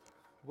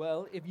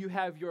Well, if you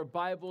have your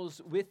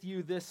Bibles with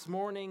you this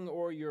morning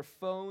or your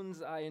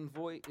phones, I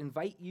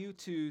invite you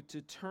to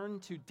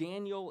turn to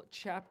Daniel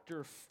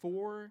chapter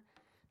 4.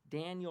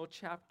 Daniel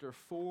chapter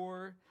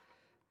 4.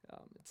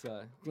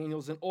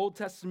 Daniel's an Old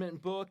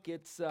Testament book.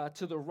 It's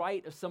to the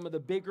right of some of the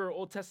bigger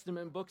Old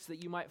Testament books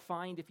that you might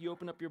find if you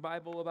open up your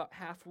Bible about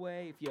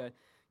halfway. If you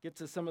get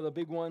to some of the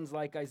big ones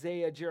like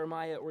Isaiah,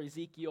 Jeremiah, or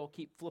Ezekiel,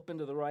 keep flipping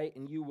to the right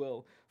and you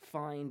will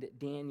find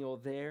Daniel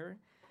there.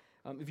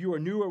 If you are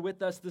newer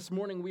with us this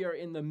morning, we are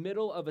in the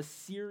middle of a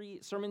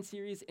sermon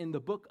series in the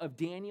book of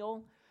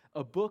Daniel,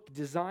 a book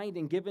designed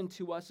and given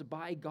to us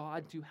by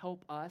God to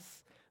help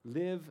us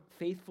live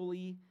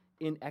faithfully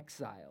in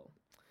exile.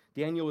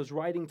 Daniel was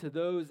writing to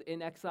those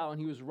in exile, and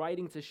he was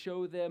writing to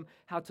show them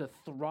how to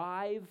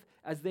thrive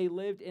as they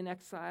lived in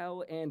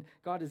exile. And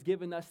God has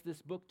given us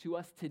this book to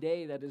us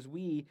today that as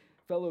we,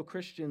 fellow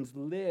Christians,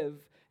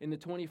 live in the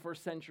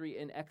 21st century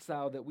in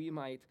exile, that we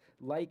might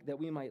like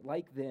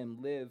them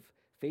live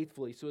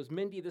faithfully. So as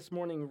Mindy this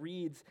morning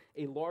reads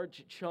a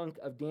large chunk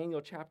of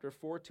Daniel chapter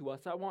 4 to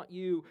us, I want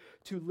you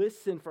to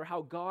listen for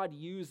how God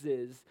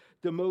uses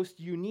the most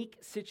unique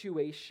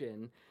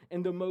situation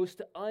and the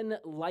most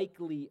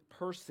unlikely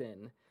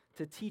person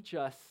to teach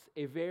us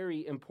a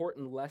very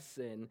important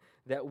lesson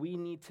that we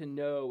need to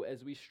know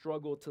as we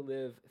struggle to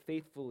live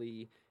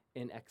faithfully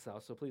in exile.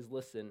 So please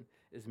listen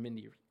as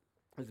Mindy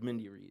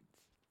reads.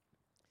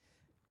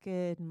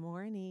 Good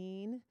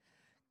morning.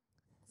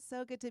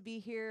 So good to be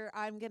here.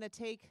 I'm going to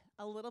take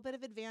a little bit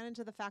of advantage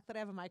of the fact that I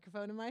have a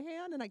microphone in my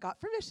hand and I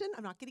got permission.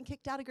 I'm not getting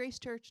kicked out of Grace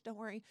Church. Don't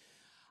worry.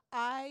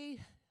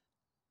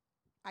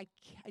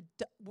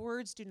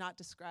 Words do not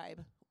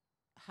describe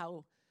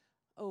how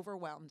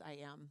overwhelmed I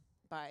am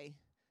by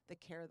the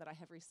care that I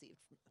have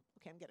received.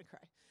 I'm going to cry.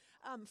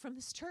 From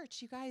this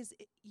church, you guys,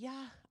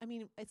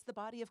 it's the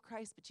body of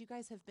Christ, but you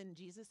guys have been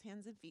Jesus'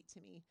 hands and feet to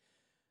me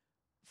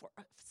for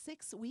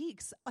 6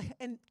 weeks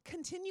and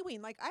continuing.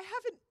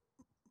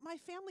 My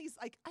family's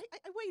I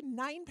weigh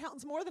 9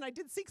 pounds more than I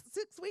did six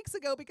weeks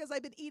ago because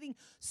I've been eating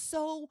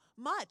so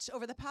much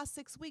over the past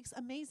 6 weeks.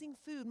 Amazing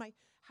food. My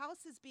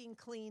house is being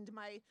cleaned.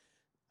 My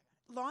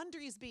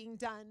laundry is being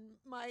done.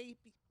 I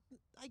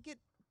get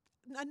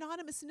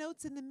anonymous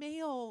notes in the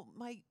mail.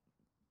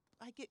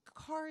 I get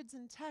cards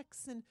and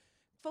texts and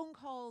phone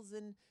calls.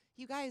 And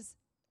you guys,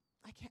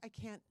 I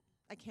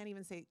can't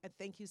even say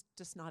thank you's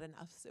just not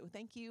enough. So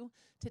thank you.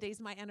 Today's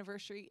my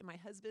anniversary. My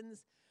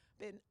husband's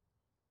been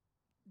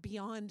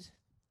beyond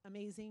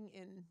amazing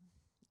in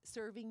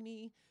serving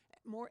me.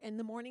 More in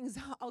the mornings,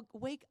 I'll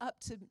wake up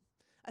to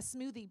a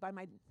smoothie by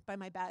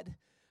my bed.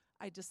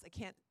 I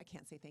can't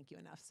say thank you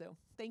enough. So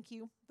thank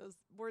you. Those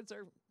words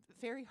are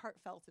very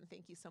heartfelt, and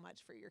thank you so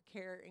much for your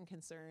care and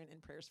concern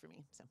and prayers for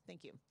me. So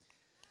thank you.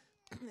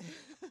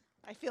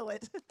 I feel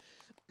it.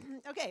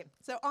 Okay,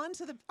 so on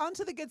to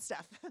the good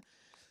stuff.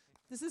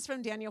 This is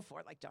from Daniel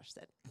 4, like Josh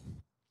said.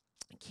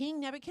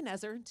 King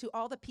Nebuchadnezzar, to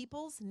all the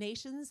peoples,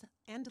 nations,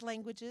 and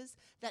languages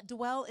that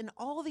dwell in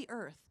all the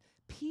earth,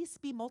 peace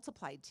be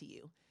multiplied to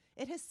you.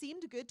 It has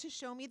seemed good to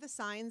show me the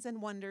signs and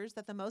wonders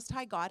that the Most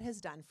High God has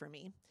done for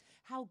me.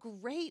 How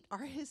great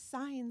are his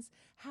signs,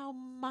 how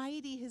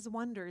mighty his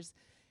wonders.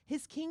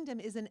 His kingdom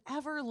is an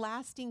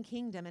everlasting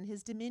kingdom, and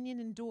his dominion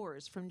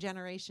endures from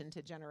generation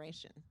to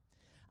generation.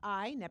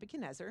 I,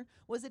 Nebuchadnezzar,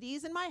 was at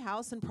ease in my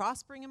house and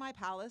prospering in my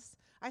palace.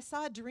 I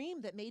saw a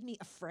dream that made me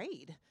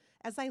afraid.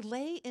 As I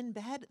lay in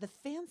bed, the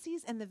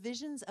fancies and the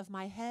visions of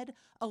my head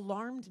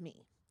alarmed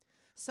me.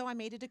 So I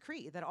made a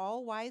decree that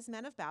all wise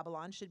men of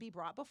Babylon should be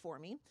brought before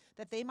me,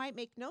 that they might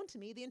make known to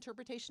me the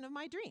interpretation of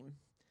my dream.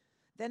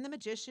 Then the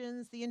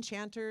magicians, the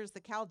enchanters, the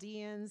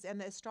Chaldeans, and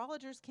the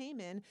astrologers came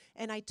in,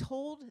 and I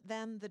told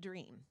them the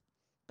dream.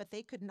 But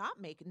they could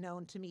not make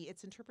known to me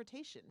its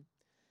interpretation.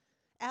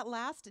 At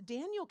last,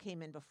 Daniel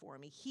came in before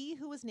me, he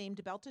who was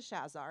named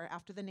Belteshazzar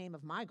after the name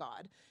of my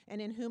God,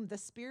 and in whom the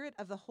spirit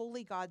of the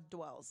holy God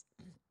dwells.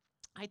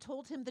 I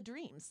told him the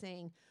dream,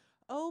 saying,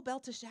 O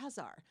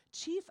Belteshazzar,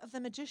 chief of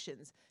the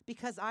magicians,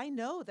 because I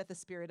know that the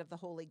spirit of the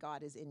holy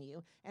God is in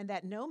you, and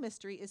that no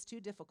mystery is too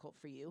difficult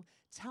for you,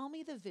 tell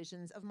me the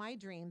visions of my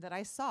dream that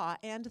I saw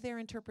and their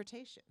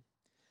interpretation.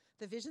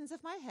 The visions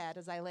of my head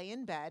as I lay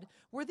in bed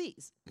were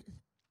these.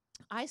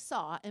 I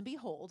saw, and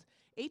behold,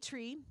 a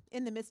tree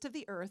in the midst of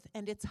the earth,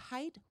 and its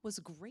height was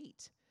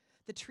great.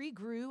 The tree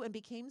grew and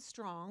became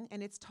strong,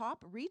 and its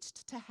top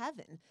reached to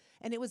heaven,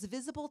 and it was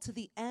visible to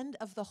the end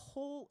of the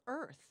whole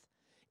earth.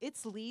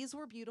 Its leaves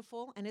were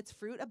beautiful, and its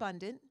fruit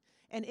abundant,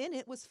 and in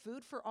it was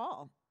food for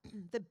all.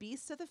 The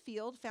beasts of the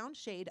field found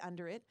shade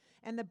under it,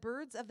 and the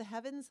birds of the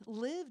heavens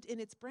lived in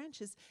its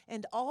branches,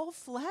 and all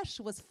flesh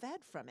was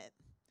fed from it.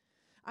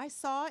 I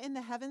saw in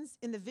the heavens,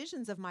 in the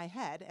visions of my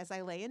head, as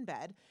I lay in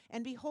bed,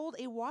 and behold,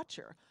 a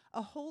watcher,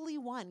 a holy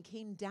one,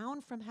 came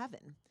down from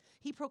heaven.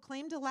 He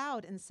proclaimed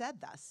aloud and said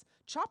thus,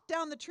 chop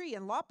down the tree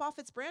and lop off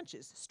its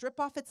branches,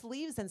 strip off its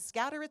leaves and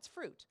scatter its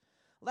fruit.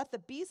 Let the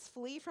beasts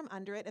flee from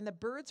under it and the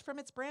birds from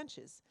its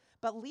branches,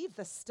 but leave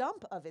the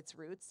stump of its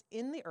roots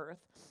in the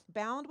earth,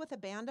 bound with a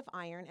band of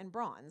iron and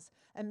bronze,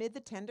 amid the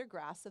tender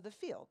grass of the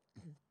field.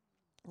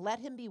 Let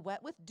him be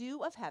wet with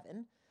dew of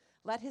heaven.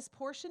 Let his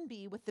portion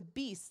be with the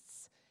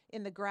beasts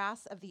in the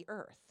grass of the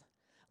earth.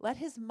 Let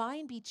his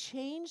mind be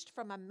changed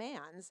from a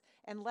man's,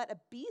 and let a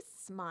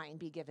beast's mind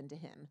be given to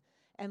him.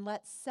 And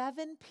let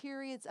 7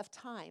 periods of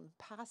time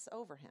pass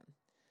over him.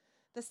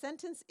 This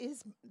sentence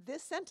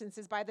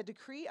is by the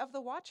decree of the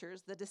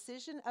watchers, the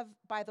decision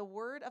by the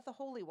word of the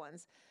holy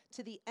ones,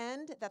 to the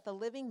end that the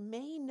living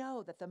may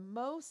know that the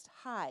Most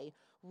High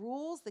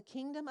rules the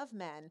kingdom of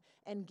men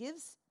and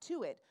gives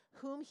to it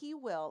whom he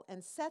will,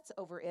 and sets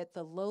over it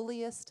the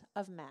lowliest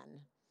of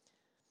men.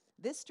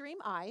 This dream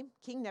I,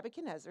 King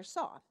Nebuchadnezzar,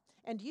 saw.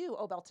 And you,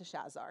 O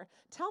Belteshazzar,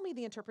 tell me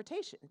the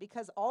interpretation,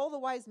 because all the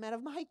wise men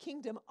of my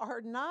kingdom are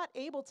not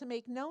able to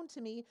make known to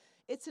me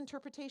its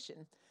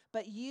interpretation.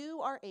 But you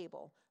are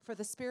able, for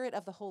the spirit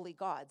of the holy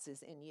gods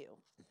is in you.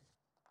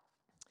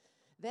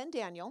 Then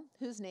Daniel,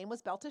 whose name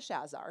was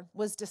Belteshazzar,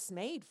 was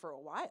dismayed for a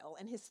while,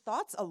 and his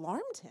thoughts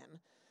alarmed him.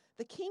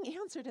 The king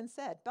answered and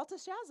said,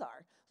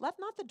 Belteshazzar, let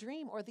not the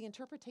dream or the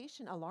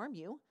interpretation alarm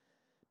you.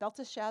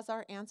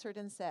 Belteshazzar answered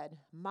and said,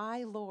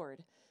 My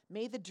lord,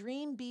 may the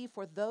dream be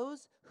for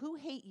those who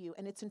hate you,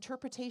 and its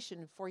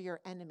interpretation for your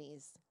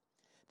enemies.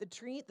 The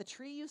tree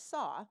you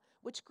saw,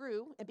 which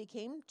grew and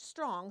became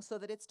strong so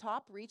that its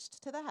top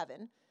reached to the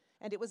heaven,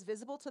 and it was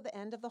visible to the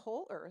end of the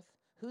whole earth,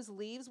 whose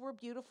leaves were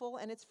beautiful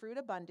and its fruit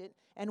abundant,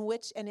 and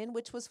in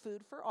which was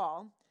food for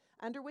all,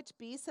 under which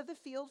beasts of the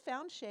field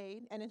found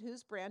shade, and in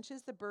whose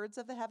branches the birds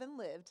of the heaven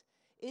lived.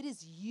 It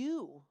is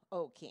you,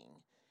 O king.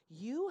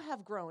 You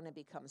have grown and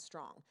become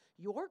strong.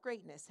 Your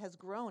greatness has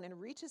grown and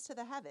reaches to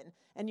the heaven,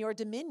 and your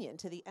dominion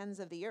to the ends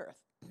of the earth.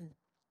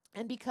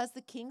 And because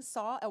the king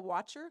saw a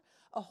watcher,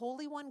 a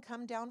holy one,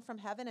 come down from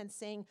heaven and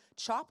saying,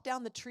 Chop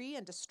down the tree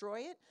and destroy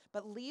it,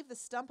 but leave the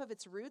stump of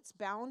its roots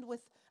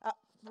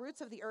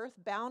roots of the earth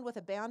bound with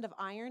a band of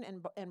iron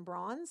and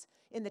bronze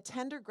in the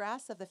tender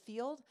grass of the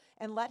field,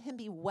 and let him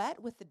be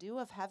wet with the dew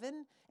of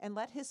heaven, and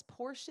let his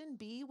portion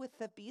be with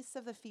the beasts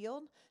of the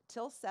field,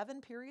 till 7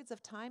 periods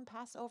of time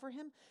pass over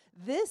him.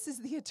 This is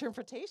the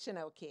interpretation,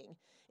 O king.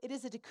 It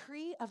is a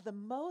decree of the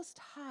Most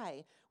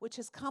High, which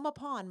has come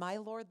upon my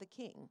lord the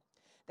king,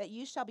 that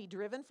you shall be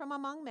driven from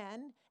among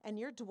men, and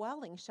your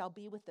dwelling shall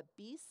be with the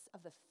beasts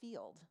of the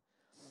field.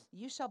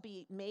 You shall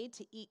be made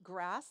to eat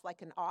grass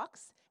like an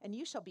ox, and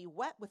you shall be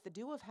wet with the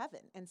dew of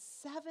heaven, and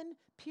 7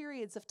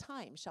 periods of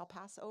time shall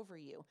pass over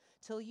you,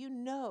 till you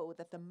know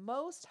that the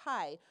Most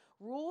High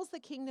rules the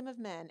kingdom of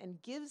men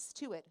and gives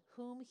to it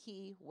whom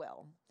he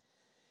will.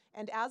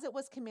 And as it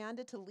was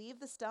commanded to leave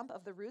the stump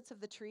of the roots of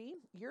the tree,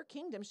 your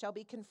kingdom shall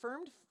be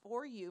confirmed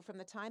for you from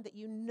the time that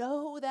you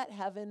know that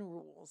heaven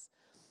rules.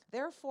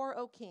 Therefore,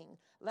 O king,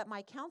 let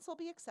my counsel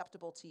be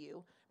acceptable to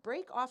you.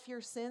 Break off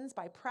your sins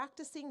by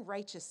practicing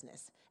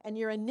righteousness, and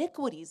your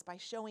iniquities by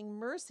showing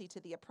mercy to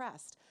the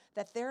oppressed,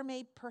 that there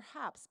may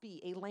perhaps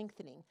be a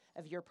lengthening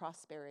of your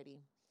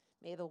prosperity.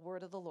 May the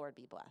word of the Lord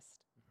be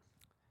blessed.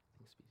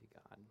 Thanks be to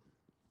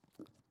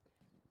God.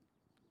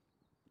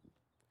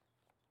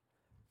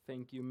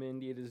 Thank you,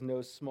 Mindy. It is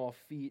no small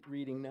feat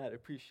reading that. I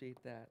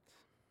appreciate that.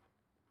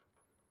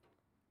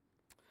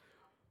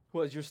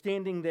 Well, as you're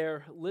standing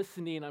there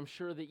listening, I'm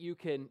sure that you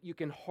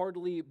can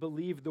hardly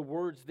believe the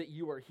words that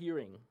you are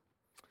hearing.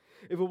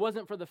 If it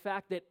wasn't for the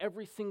fact that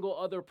every single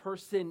other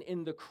person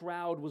in the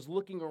crowd was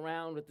looking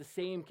around with the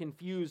same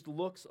confused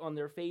looks on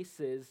their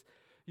faces,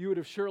 you would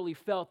have surely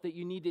felt that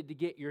you needed to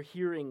get your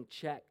hearing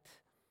checked.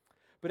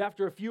 But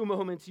after a few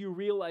moments, you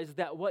realized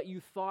that what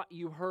you thought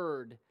you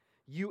heard,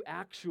 you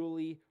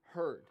actually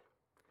heard.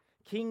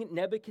 King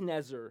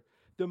Nebuchadnezzar,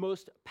 the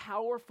most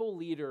powerful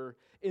leader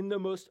in the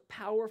most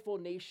powerful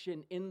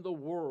nation in the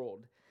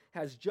world,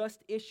 has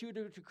just issued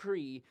a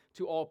decree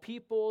to all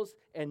peoples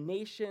and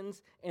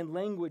nations and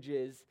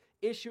languages,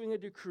 issuing a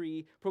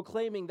decree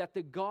proclaiming that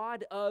the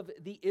God of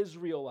the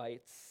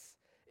Israelites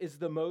is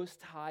the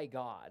Most High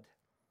God.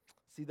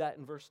 See that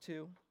in verse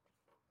 2?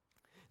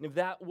 And if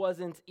that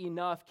wasn't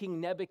enough, King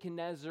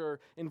Nebuchadnezzar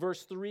in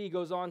verse 3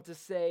 goes on to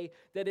say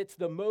that it's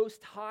the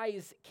Most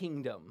High's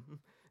kingdom,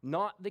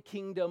 not the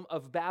kingdom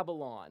of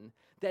Babylon,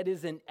 that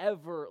is an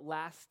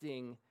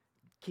everlasting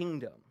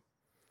kingdom.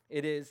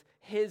 It is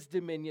his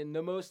dominion,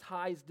 the Most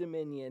High's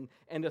dominion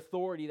and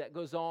authority that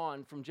goes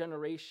on from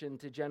generation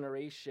to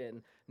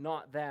generation,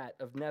 not that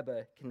of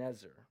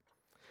Nebuchadnezzar.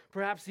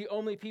 Perhaps the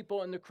only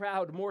people in the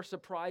crowd more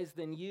surprised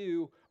than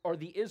you are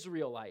the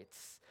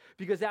Israelites.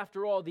 Because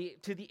after all,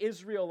 to the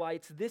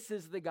Israelites, this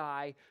is the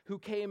guy who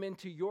came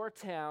into your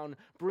town,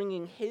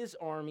 bringing his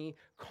army,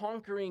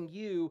 conquering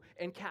you,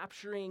 and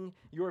capturing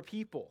your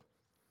people.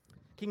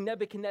 King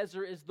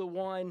Nebuchadnezzar is the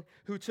one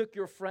who took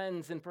your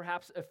friends and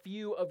perhaps a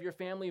few of your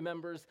family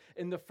members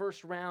in the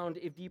first round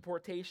of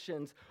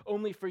deportations,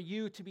 only for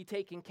you to be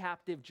taken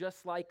captive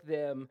just like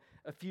them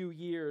a few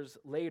years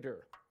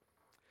later.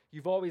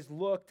 You've always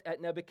looked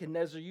at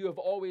Nebuchadnezzar. You have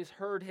always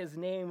heard his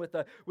name with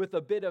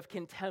a bit of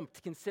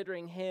contempt,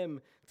 considering him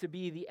to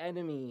be the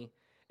enemy.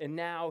 And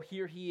now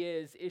here he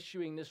is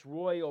issuing this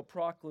royal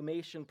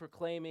proclamation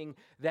proclaiming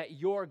that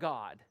your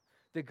God,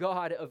 the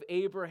God of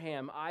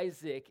Abraham,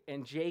 Isaac,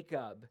 and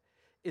Jacob,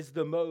 is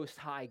the Most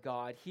High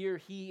God. Here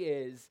he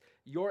is,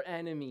 your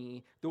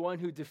enemy, the one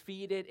who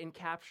defeated and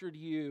captured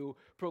you,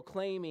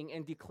 proclaiming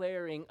and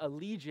declaring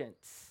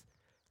allegiance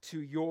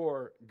to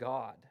your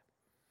God.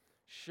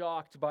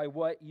 Shocked by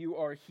what you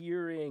are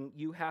hearing,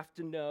 you have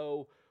to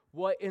know,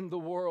 what in the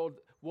world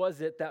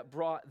was it that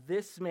brought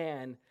this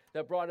man,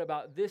 that brought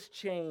about this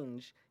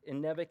change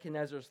in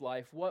Nebuchadnezzar's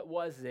life? What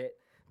was it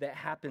that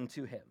happened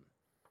to him?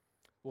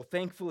 Well,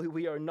 thankfully,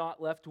 we are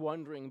not left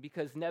wondering,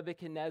 because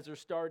Nebuchadnezzar,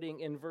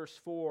 starting in verse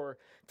 4,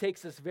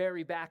 takes us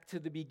very back to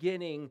the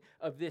beginning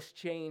of this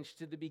change,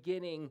 to the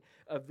beginning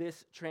of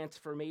this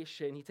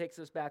transformation. He takes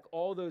us back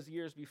all those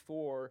years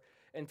before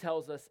and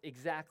tells us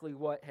exactly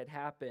what had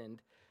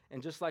happened.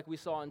 And just like we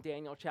saw in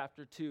Daniel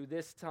chapter 2,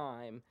 this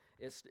time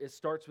it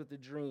starts with the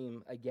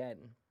dream again.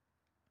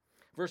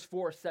 Verse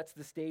 4 sets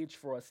the stage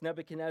for us.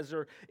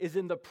 Nebuchadnezzar is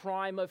in the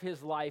prime of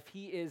his life.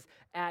 He is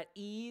at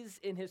ease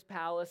in his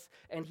palace,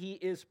 and he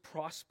is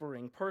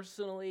prospering.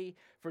 Personally,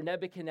 for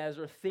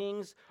Nebuchadnezzar,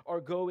 things are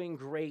going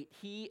great.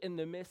 He and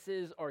the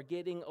missus are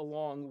getting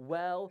along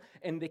well,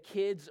 and the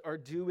kids are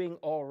doing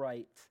all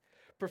right.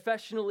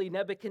 Professionally,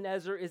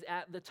 Nebuchadnezzar is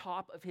at the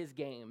top of his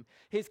game.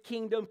 His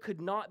kingdom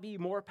could not be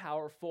more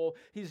powerful.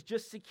 He's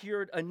just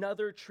secured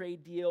another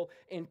trade deal,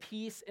 and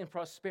peace and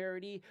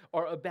prosperity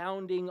are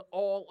abounding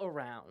all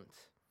around.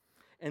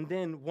 And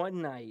then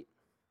one night,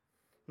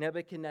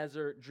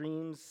 Nebuchadnezzar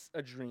dreams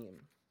a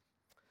dream.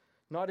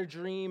 Not a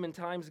dream in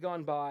times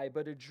gone by,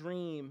 but a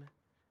dream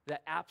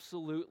that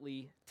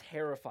absolutely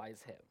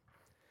terrifies him.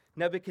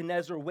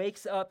 Nebuchadnezzar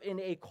wakes up in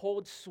a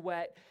cold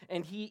sweat,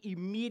 and he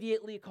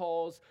immediately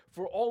calls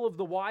for all of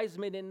the wise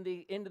men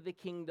into the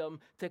kingdom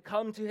to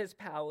come to his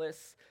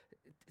palace,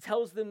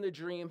 tells them the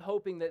dream,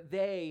 hoping that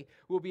they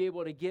will be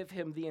able to give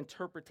him the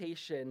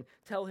interpretation,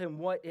 tell him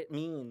what it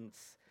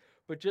means.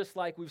 But just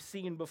like we've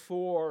seen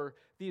before,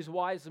 these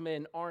wise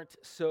men aren't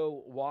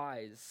so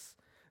wise.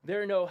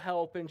 They're no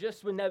help. And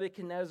just when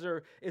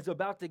Nebuchadnezzar is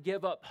about to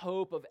give up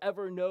hope of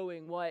ever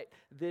knowing what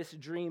this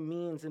dream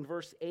means, in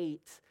verse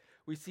 8,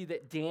 we see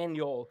that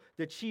Daniel,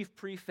 the chief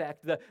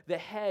prefect, the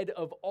head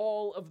of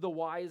all of the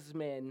wise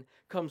men,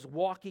 comes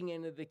walking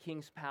into the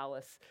king's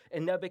palace.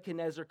 And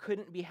Nebuchadnezzar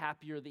couldn't be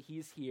happier that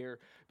he's here,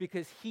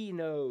 because he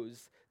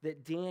knows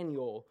that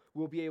Daniel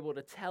will be able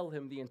to tell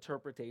him the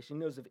interpretation.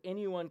 He knows if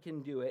anyone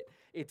can do it,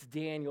 it's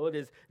Daniel. It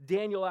is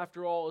Daniel,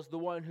 after all, is the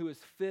one who is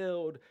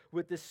filled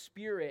with the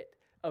spirit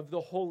of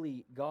the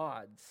holy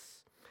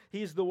gods.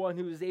 He's the one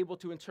who is able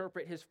to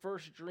interpret his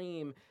first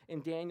dream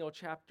in Daniel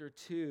chapter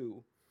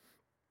 2.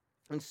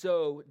 And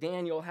so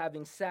Daniel,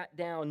 having sat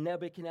down,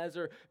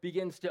 Nebuchadnezzar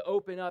begins to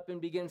open up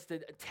and begins to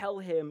tell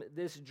him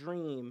this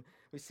dream.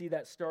 We see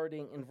that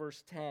starting in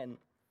verse 10.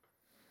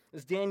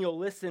 As Daniel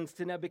listens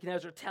to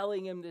Nebuchadnezzar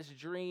telling him this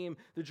dream,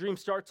 the dream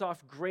starts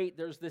off great.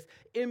 There's this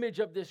image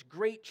of this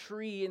great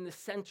tree in the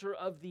center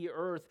of the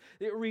earth.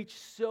 It reached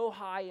so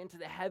high into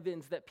the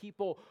heavens that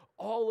people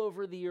all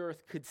over the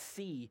earth could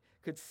see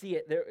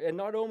it. And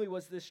not only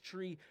was this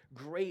tree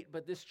great,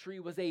 but this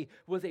tree was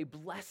a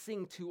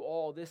blessing to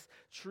all. This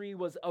tree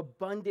was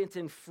abundant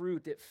in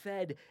fruit. It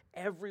fed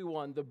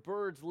everyone. The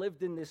birds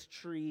lived in this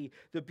tree.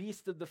 The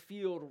beasts of the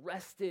field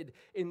rested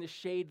in the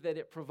shade that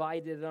it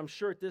provided. And I'm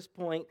sure at this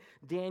point,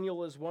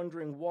 Daniel is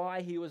wondering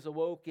why he was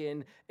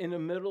awoken in the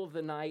middle of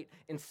the night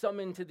and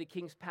summoned to the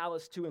king's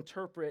palace to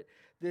interpret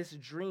this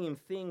dream.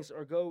 Things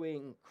are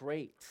going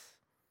great.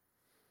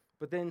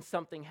 But then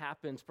something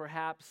happens.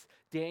 Perhaps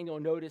Daniel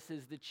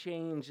notices the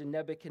change in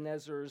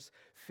Nebuchadnezzar's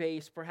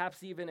face.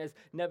 Perhaps even as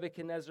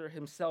Nebuchadnezzar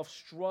himself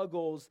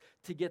struggles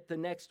to get the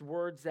next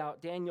words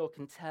out, Daniel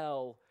can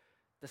tell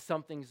that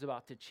something's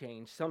about to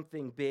change.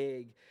 Something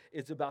big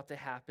is about to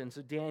happen.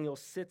 So Daniel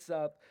sits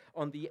up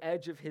on the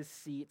edge of his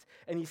seat,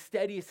 and he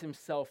steadies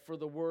himself for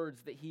the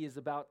words that he is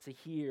about to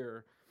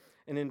hear.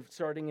 And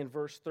starting in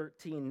verse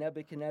 13,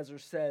 Nebuchadnezzar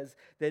says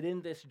that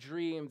in this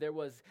dream there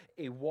was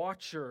a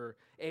watcher,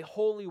 a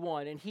holy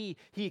one, and he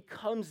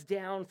comes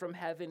down from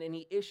heaven and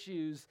he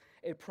issues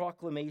a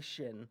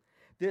proclamation.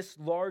 This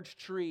large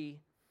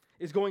tree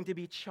is going to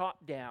be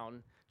chopped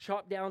down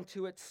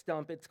to its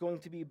stump. It's going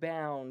to be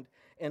bound,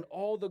 and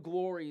all the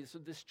glories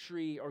of this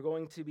tree are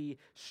going to be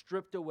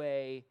stripped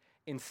away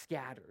and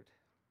scattered.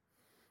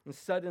 And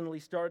suddenly,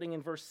 starting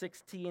in verse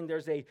 16,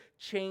 there's a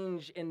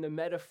change in the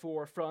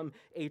metaphor from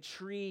a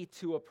tree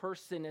to a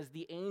person, as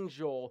the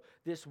angel,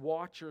 this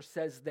watcher,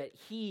 says that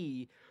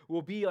he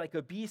will be like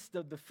a beast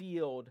of the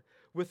field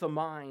with a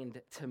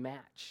mind to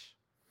match.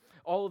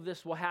 All of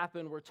this will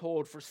happen, we're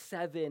told, for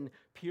 7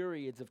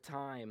 periods of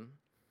time.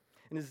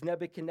 And as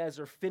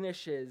Nebuchadnezzar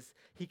finishes,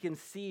 he can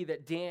see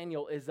that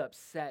Daniel is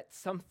upset.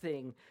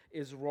 Something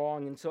is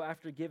wrong. And so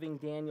after giving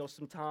Daniel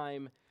some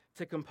time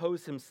to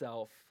compose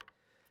himself,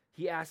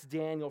 he asked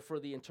Daniel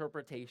for the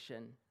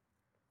interpretation.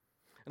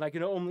 And I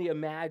can only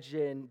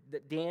imagine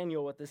that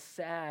Daniel, with this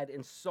sad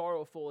and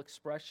sorrowful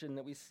expression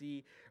that we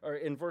see, or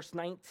in verse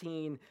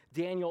 19,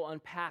 Daniel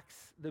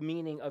unpacks the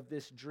meaning of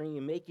this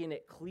dream, making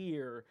it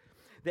clear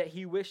that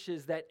he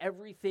wishes that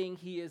everything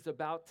he is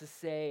about to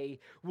say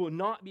will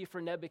not be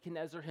for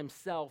Nebuchadnezzar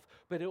himself,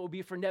 but it will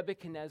be for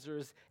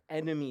Nebuchadnezzar's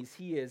enemies.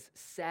 He is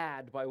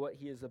sad by what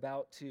he is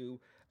about to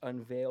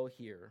unveil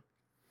here.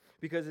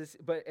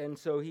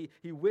 So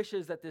he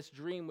wishes that this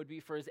dream would be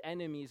for his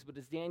enemies, but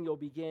as Daniel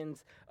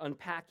begins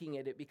unpacking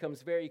it, it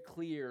becomes very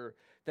clear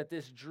that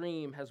this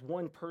dream has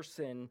one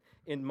person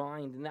in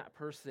mind, and that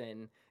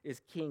person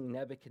is King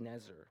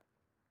Nebuchadnezzar.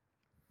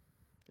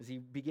 As he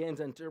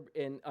begins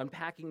in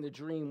unpacking the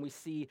dream, we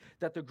see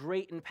that the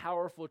great and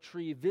powerful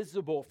tree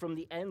visible from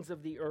the ends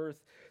of the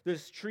earth,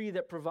 this tree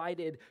that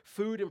provided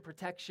food and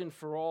protection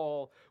for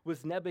all,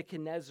 was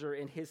Nebuchadnezzar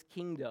and his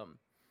kingdom.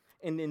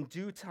 And in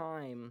due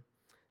time,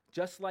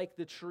 just like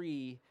the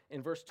tree,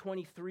 in verse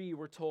 23,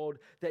 we're told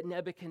that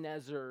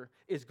Nebuchadnezzar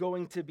is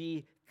going to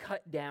be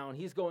cut down.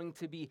 He's going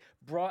to be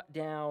brought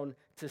down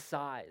to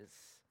size.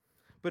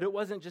 But it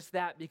wasn't just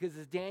that, because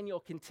as Daniel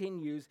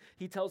continues,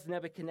 he tells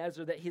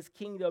Nebuchadnezzar that his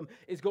kingdom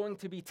is going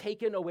to be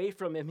taken away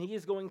from him. He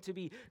is going to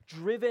be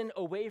driven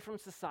away from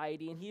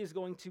society, and he is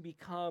going to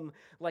become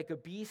like a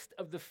beast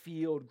of the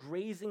field,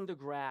 grazing the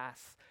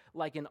grass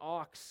like an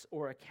ox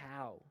or a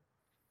cow.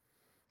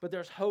 But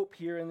there's hope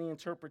here in the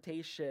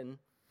interpretation,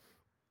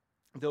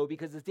 though,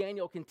 because as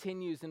Daniel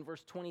continues in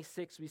verse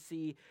 26, we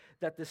see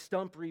that the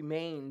stump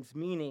remains,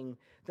 meaning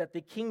that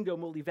the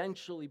kingdom will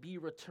eventually be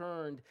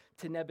returned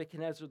to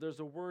Nebuchadnezzar.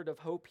 There's a word of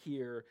hope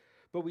here,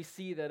 but we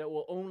see that it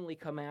will only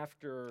come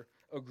after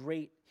a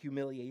great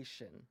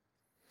humiliation.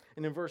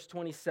 And in verse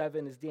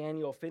 27, as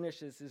Daniel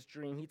finishes his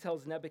dream, he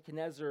tells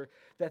Nebuchadnezzar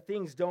that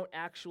things don't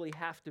actually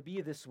have to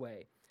be this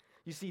way.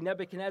 You see,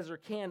 Nebuchadnezzar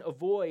can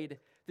avoid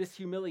this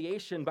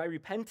humiliation by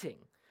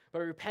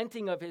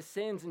repenting of his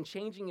sins and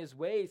changing his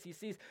ways. He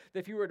sees that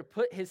if he were to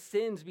put his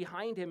sins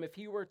behind him, if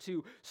he were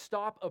to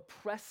stop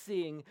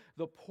oppressing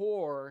the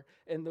poor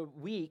and the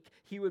weak,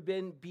 he would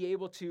then be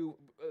able to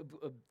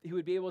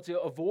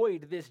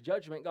avoid this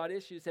judgment. God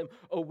issues him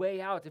a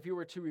way out if he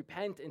were to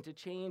repent and to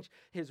change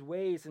his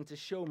ways and to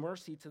show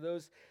mercy to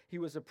those he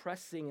was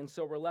oppressing. And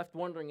so we're left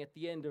wondering at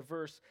the end of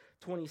verse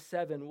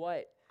 27,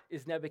 what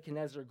is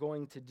Nebuchadnezzar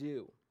going to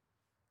do?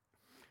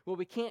 Well,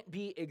 we can't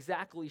be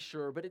exactly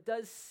sure, but it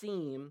does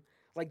seem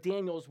like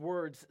Daniel's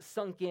words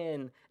sunk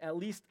in at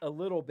least a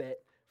little bit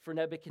for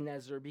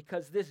Nebuchadnezzar,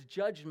 because this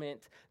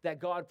judgment that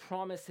God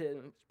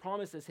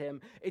promises him,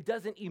 it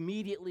doesn't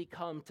immediately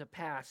come to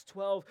pass.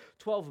 12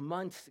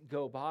 months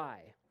go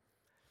by,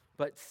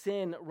 but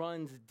sin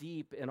runs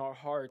deep in our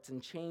hearts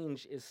and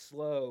change is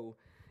slow.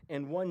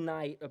 And one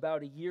night,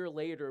 about a year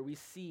later, we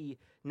see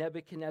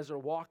Nebuchadnezzar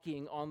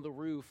walking on the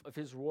roof of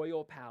his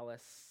royal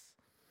palace,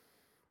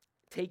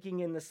 taking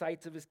in the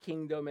sights of his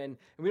kingdom, and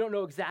we don't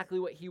know exactly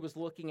what he was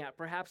looking at.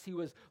 Perhaps he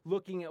was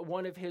looking at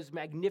one of his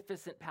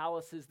magnificent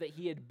palaces that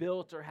he had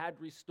built or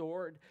had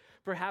restored.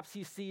 Perhaps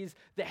he sees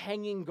the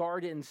hanging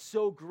gardens,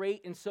 so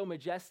great and so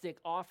majestic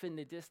off in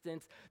the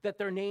distance that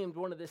they're named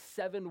one of the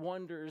 7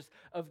 wonders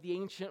of the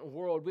ancient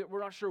world. We're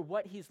not sure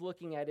what he's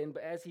looking at,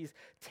 but as he's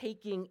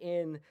taking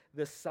in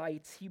the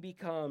sights, he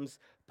becomes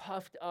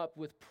puffed up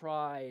with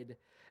pride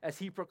as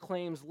he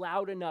proclaims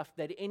loud enough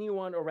that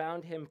anyone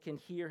around him can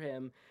hear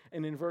him.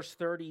 And in verse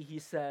 30, he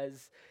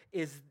says,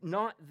 "Is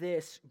not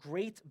this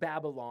great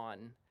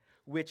Babylon,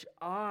 which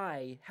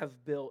I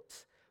have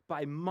built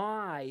by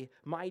my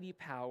mighty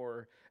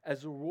power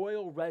as a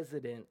royal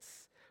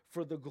residence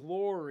for the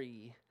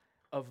glory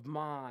of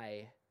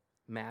my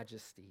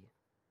majesty?"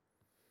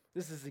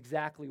 This is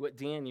exactly what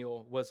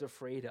Daniel was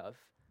afraid of.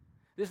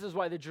 This is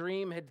why the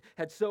dream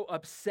had so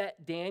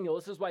upset Daniel.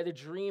 This is why the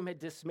dream had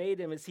dismayed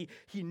him, as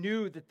he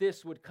knew that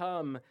this would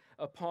come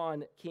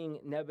upon King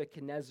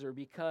Nebuchadnezzar,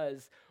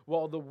 because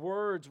while the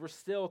words were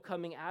still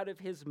coming out of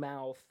his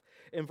mouth,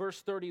 in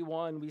verse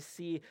 31, we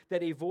see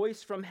that a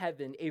voice from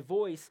heaven, a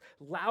voice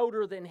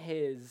louder than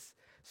his,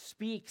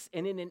 speaks,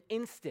 and in an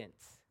instant,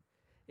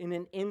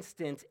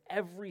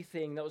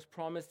 everything that was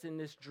promised in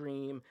this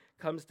dream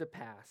comes to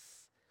pass.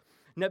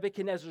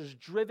 Nebuchadnezzar is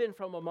driven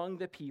from among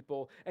the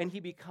people, and he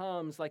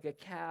becomes like a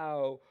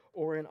cow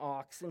or an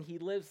ox, and he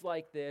lives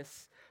like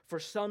this for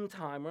some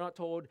time. We're not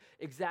told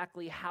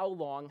exactly how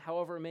long,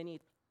 however many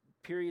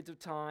periods of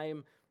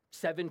time,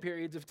 7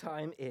 periods of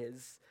time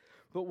is.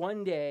 But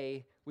one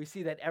day, we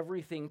see that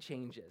everything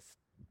changes.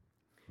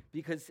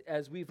 Because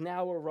as we've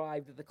now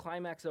arrived at the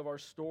climax of our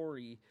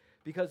story,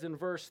 because in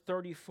verse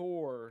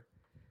 34,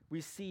 we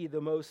see the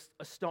most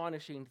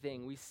astonishing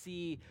thing. We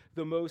see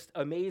the most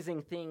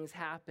amazing things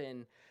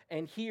happen.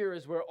 And here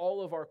is where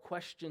all of our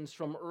questions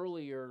from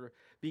earlier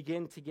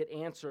begin to get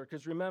answered.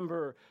 Because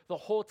remember, the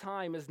whole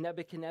time as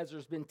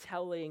Nebuchadnezzar's been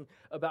telling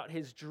about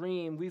his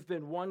dream, we've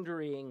been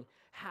wondering,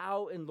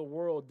 how in the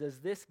world does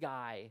this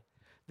guy,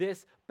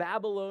 this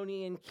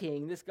Babylonian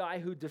king, this guy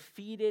who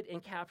defeated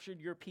and captured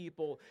your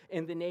people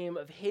in the name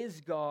of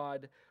his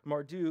god,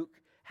 Marduk,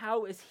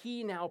 how is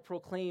he now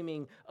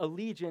proclaiming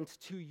allegiance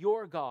to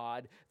your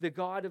God, the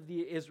God of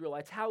the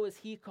Israelites? How is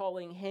he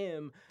calling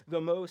him the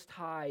Most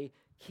High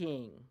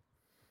King?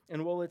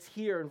 And well, it's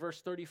here in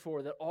verse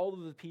 34 that all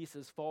of the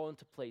pieces fall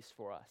into place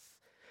for us.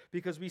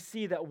 because we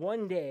see that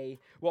one day,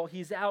 while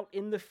he's out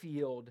in the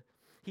field,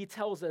 he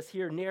tells us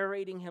here,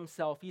 narrating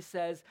himself, he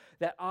says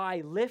that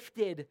I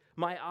lifted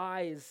my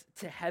eyes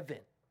to heaven.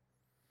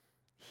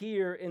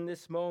 Here in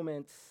this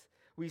moment,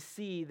 we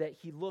see that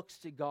he looks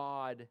to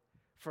God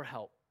for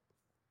help.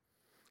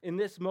 In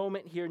this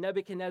moment here,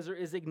 Nebuchadnezzar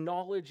is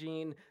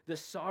acknowledging the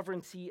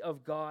sovereignty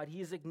of God.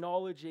 He's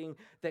acknowledging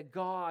that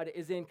God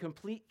is in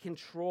complete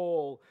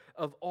control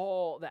of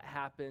all that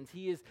happens.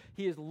 He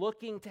is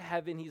looking to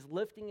heaven. He's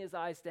lifting his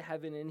eyes to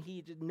heaven, and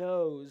he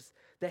knows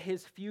that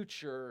his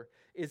future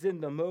is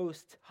in the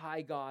Most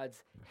High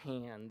God's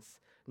hands,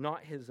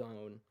 not his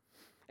own.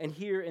 And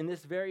here in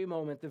this very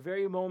moment, the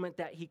very moment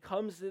that he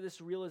comes to this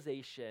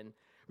realization,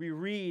 we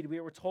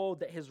were told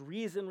that his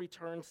reason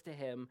returns to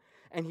him,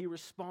 and he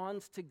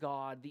responds to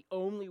God the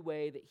only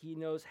way that he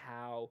knows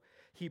how.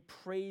 He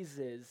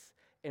praises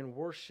and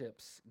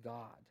worships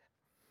God.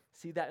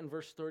 See that in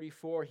verse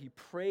 34. He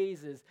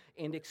praises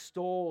and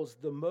extols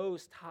the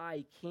Most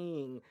High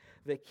King,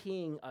 the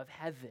King of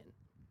heaven.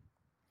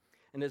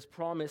 And as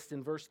promised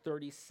in verse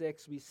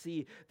 36, we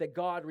see that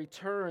God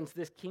returns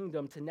this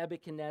kingdom to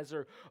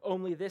Nebuchadnezzar,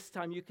 only this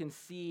time you can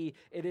see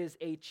it is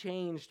a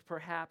changed,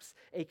 perhaps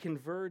a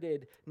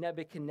converted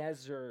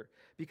Nebuchadnezzar,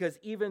 because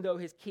even though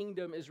his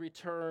kingdom is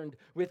returned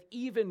with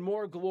even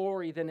more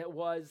glory than it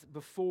was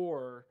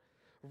before,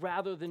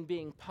 rather than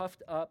being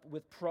puffed up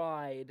with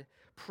pride,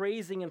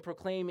 praising and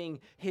proclaiming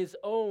his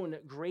own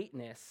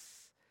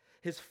greatness,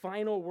 his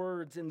final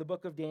words in the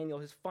book of Daniel,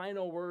 his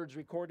final words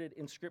recorded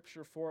in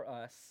Scripture for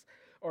us,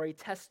 are a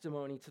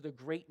testimony to the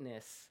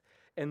greatness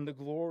and the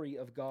glory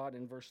of God.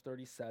 In verse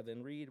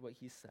 37, read what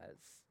he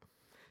says.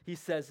 He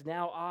says,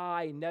 "Now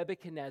I,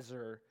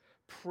 Nebuchadnezzar,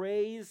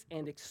 praise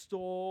and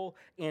extol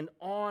and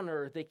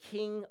honor the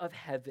King of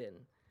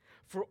heaven,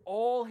 for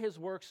all his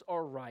works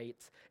are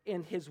right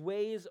and his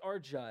ways are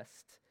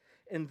just,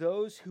 and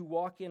those who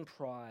walk in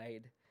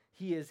pride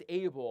he is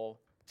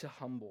able to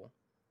humble."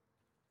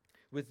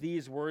 With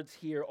these words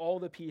here, all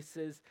the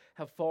pieces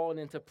have fallen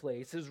into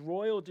place. His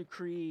royal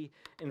decree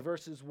in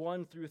verses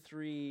 1 through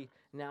 3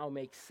 now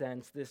makes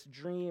sense. This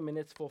dream and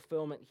its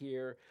fulfillment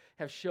here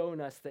have shown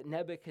us that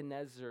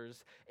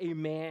Nebuchadnezzar's a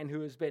man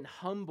who has been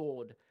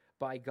humbled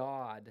by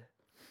God.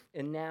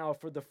 And now,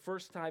 for the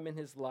first time in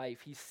his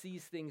life, he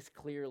sees things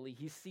clearly.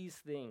 He sees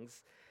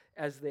things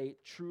as they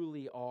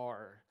truly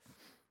are.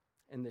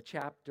 And the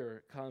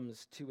chapter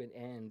comes to an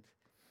end.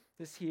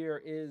 This here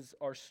is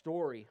our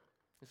story.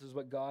 This is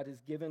what God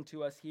has given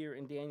to us here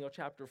in Daniel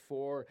chapter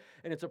 4.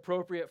 And it's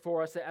appropriate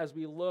for us as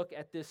we look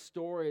at this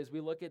story, as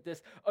we look at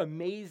this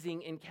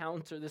amazing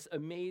encounter, this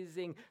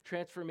amazing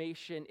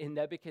transformation in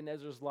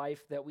Nebuchadnezzar's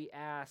life, that we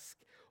ask,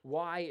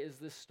 why is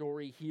this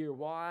story here?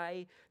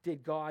 Why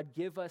did God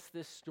give us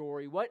this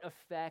story? What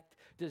effect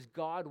does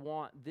God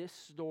want this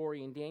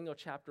story in Daniel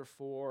chapter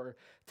 4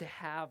 to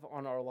have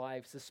on our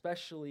lives,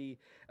 especially,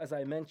 as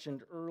I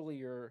mentioned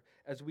earlier,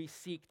 as we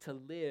seek to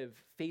live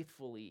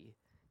faithfully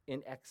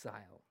in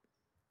exile?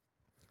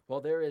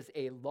 Well, there is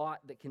a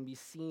lot that can be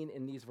seen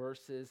in these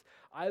verses.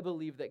 I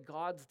believe that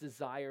God's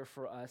desire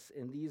for us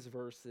in these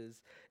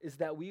verses is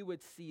that we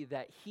would see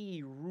that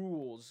he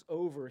rules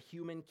over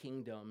human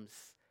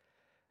kingdoms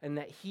and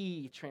that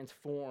he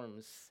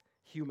transforms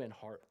human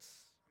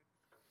hearts.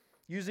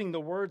 Using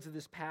the words of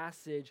this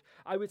passage,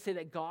 I would say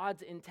that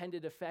God's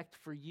intended effect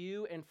for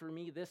you and for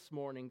me this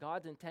morning,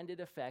 God's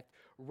intended effect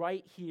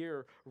right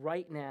here,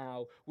 right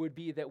now, would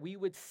be that we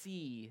would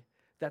see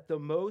that the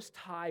Most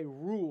High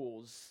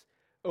rules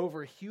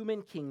over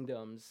human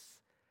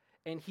kingdoms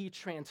and he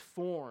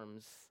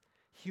transforms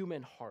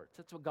human hearts.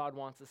 That's what God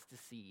wants us to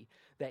see,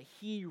 that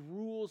he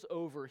rules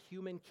over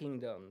human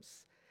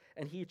kingdoms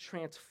and he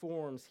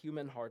transforms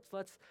human hearts.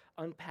 Let's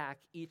unpack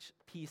each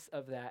piece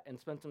of that and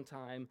spend some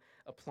time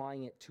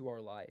applying it to our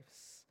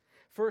lives.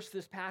 First,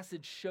 this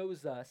passage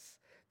shows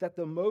us that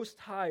the Most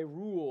High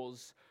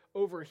rules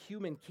over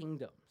human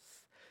kingdoms.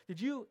 Did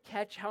you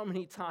catch how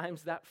many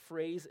times that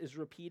phrase is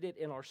repeated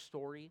in our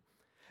story?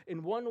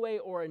 In one way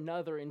or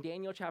another, in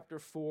Daniel chapter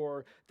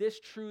 4, this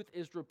truth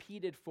is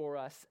repeated for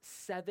us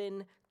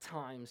 7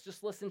 times.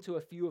 Just listen to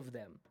a few of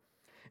them.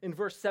 In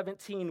verse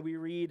 17, we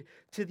read,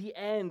 "To the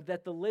end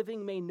that the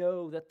living may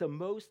know that the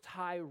Most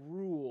High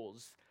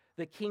rules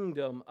the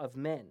kingdom of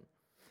men."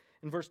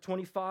 In verse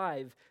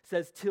 25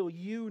 says, "Till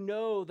you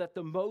know that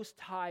the Most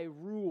High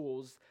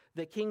rules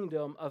the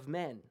kingdom of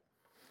men."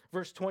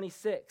 Verse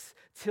 26,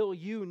 "Till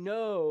you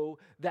know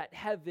that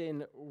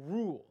heaven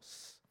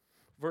rules."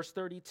 Verse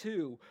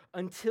 32,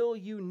 "Until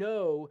you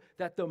know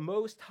that the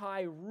Most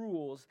High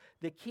rules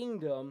the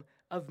kingdom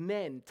of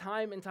men."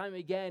 Time and time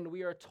again,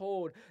 we are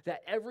told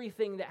that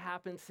everything that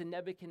happens to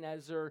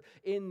Nebuchadnezzar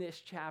in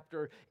this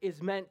chapter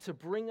is meant to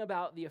bring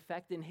about the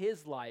effect in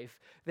his life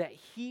that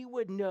he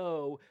would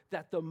know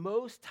that the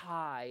Most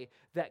High,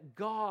 that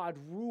God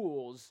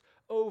rules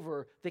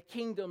over the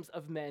kingdoms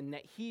of men,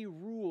 that he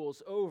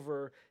rules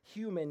over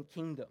human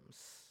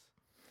kingdoms.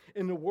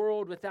 In a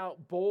world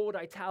without bold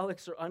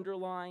italics or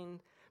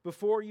underlined,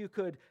 before you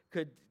could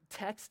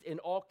text in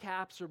all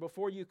caps, or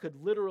before you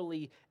could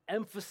literally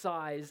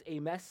emphasize a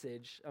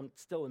message. I'm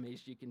still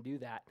amazed you can do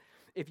that.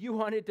 If you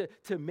wanted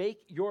to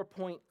make your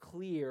point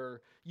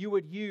clear, you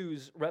would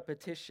use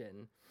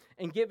repetition.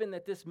 And given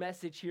that this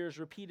message here is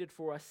repeated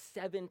for us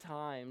 7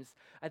 times,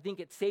 I think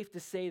it's safe to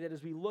say that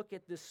as we look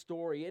at this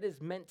story, it is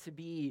meant to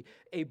be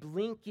a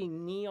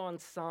blinking neon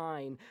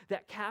sign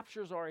that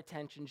captures our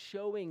attention,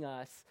 showing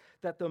us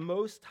that the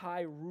Most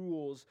High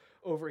rules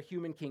over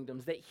human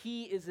kingdoms, that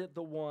he isn't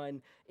the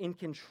one in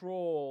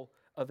control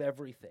of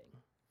everything.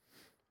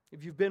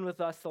 If you've been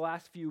with us the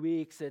last few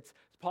weeks, it's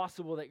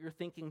possible that you're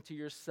thinking to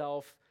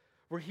yourself,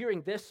 we're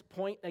hearing this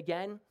point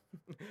again?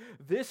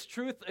 This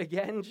truth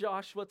again,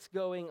 Josh, what's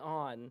going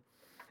on?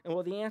 And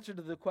well, the answer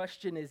to the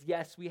question is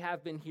yes, we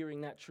have been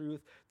hearing that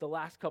truth the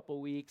last couple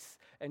weeks.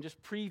 And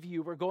just preview,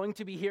 we're going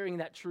to be hearing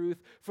that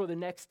truth for the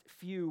next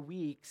few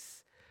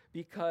weeks,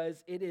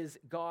 because it is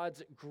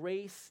God's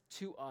grace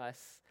to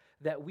us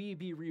that we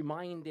be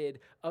reminded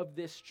of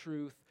this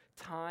truth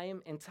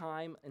time and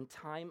time and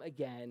time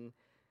again,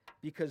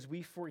 because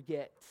we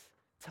forget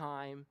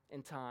time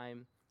and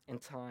time and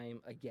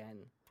time again.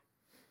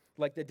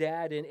 Like the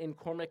dad in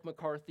Cormac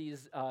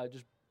McCarthy's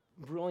just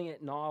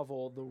brilliant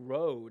novel, The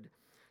Road,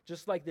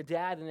 just like the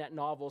dad in that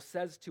novel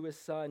says to his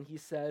son, he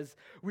says,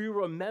 we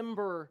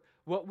remember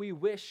what we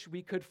wish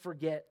we could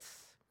forget,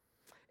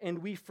 and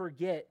we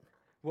forget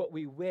what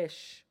we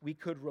wish we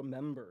could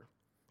remember.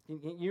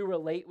 Can you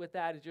relate with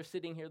that as you're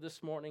sitting here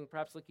this morning,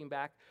 perhaps looking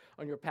back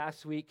on your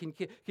past week?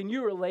 Can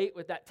you relate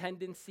with that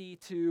tendency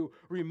to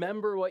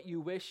remember what you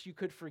wish you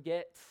could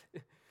forget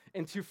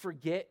and to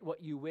forget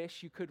what you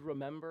wish you could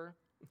remember?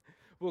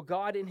 Well,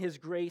 God in his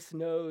grace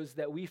knows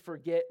that we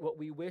forget what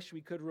we wish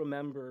we could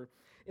remember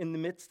in the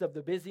midst of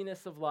the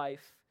busyness of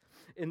life,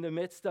 in the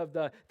midst of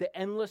the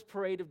endless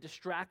parade of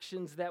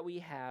distractions that we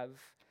have.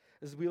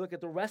 As we look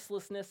at the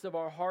restlessness of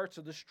our hearts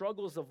or the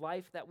struggles of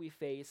life that we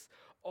face,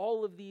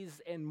 all of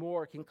these and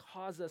more can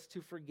cause us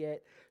to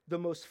forget the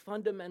most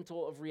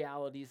fundamental of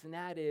realities, and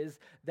that is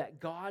that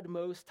God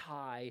Most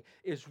High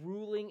is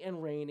ruling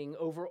and reigning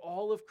over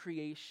all of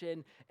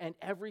creation and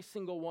every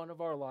single one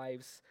of our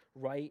lives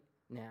right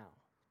now.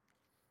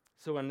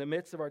 So in the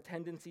midst of our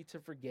tendency to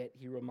forget,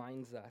 he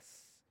reminds us.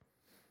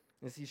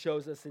 As he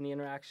shows us in the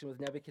interaction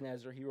with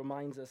Nebuchadnezzar, he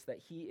reminds us that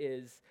he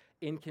is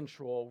in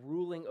control,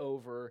 ruling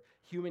over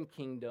human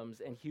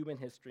kingdoms and human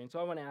history. And so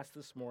I want to ask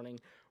this morning,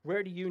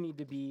 where do you need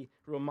to be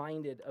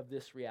reminded of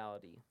this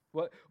reality?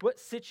 What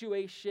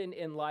situation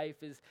in life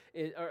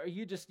or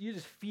you just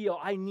feel,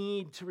 I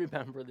need to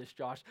remember this,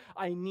 Josh.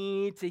 I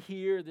need to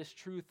hear this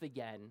truth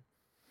again.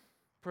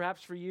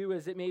 Perhaps for you,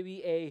 is it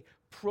maybe a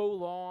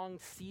prolonged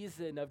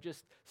season of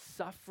just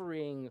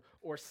suffering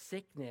or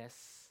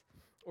sickness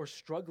or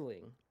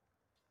struggling?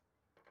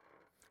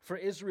 For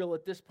Israel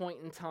at this point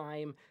in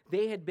time,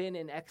 they had been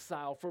in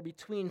exile for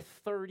between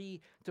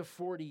 30 to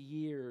 40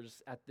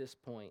 years at this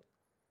point.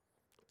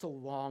 It's a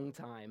long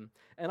time.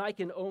 And I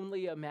can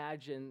only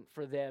imagine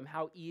for them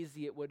how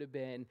easy it would have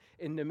been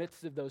in the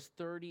midst of those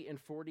 30 and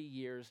 40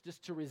 years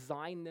just to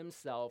resign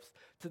themselves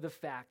to the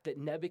fact that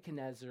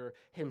Nebuchadnezzar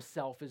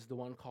himself is the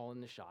one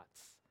calling the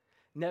shots.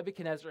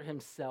 Nebuchadnezzar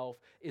himself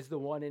is the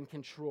one in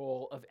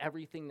control of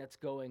everything that's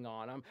going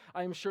on.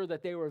 I'm sure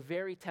that they were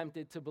very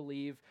tempted to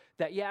believe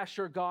that, yeah,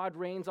 sure, God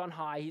reigns on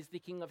high. He's the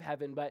king of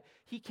heaven, but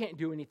he can't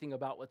do anything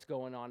about what's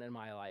going on in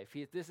my life.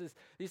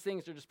 These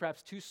things are just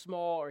perhaps too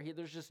small, or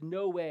there's just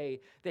no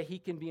way that he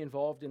can be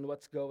involved in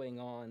what's going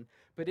on.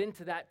 But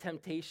into that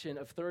temptation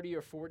of 30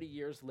 or 40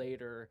 years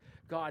later,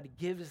 God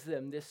gives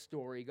them this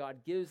story. God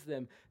gives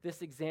them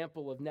this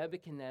example of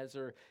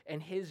Nebuchadnezzar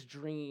and his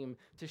dream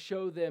to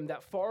show them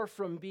that far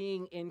from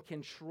being in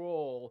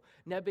control,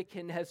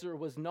 Nebuchadnezzar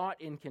was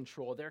not in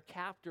control. Their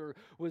captor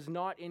was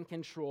not in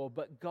control,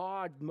 but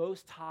God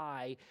Most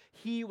High,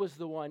 he was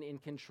the one in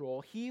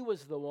control. He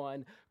was the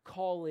one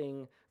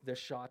calling the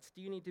shots.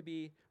 Do you need to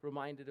be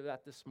reminded of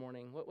that this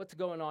morning? What's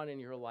going on in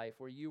your life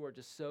where you are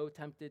just so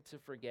tempted to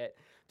forget,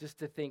 just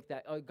to think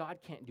that, oh, God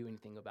can't do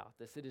anything about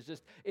this.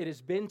 It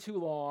has been too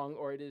long,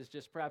 or it is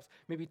just perhaps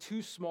maybe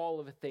too small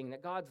of a thing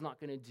that God's not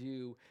going to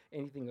do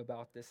anything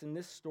about this. In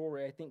this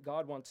story, I think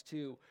God wants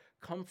to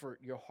comfort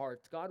your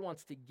hearts. God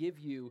wants to give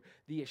you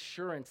the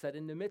assurance that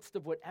in the midst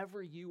of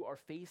whatever you are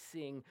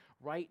facing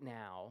right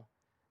now,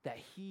 that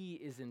he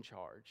is in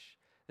charge,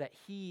 that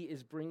he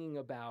is bringing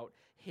about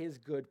his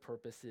good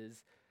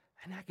purposes.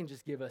 And that can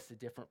just give us a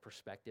different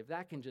perspective.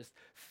 That can just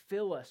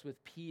fill us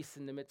with peace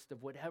in the midst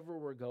of whatever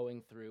we're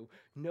going through,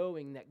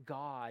 knowing that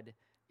God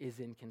is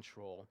in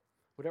control.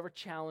 Whatever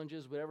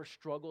challenges, whatever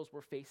struggles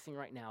we're facing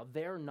right now,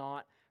 they're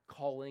not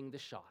calling the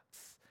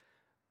shots.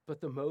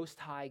 But the Most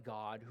High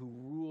God, who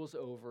rules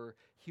over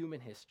human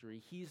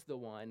history, he's the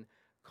one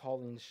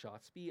calling the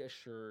shots. Be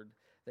assured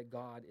that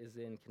God is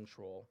in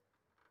control.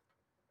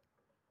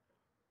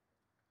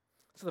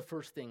 So the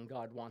first thing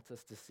God wants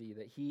us to see,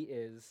 that he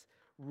is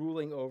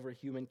ruling over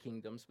human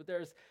kingdoms. But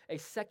there's a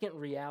second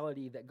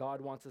reality that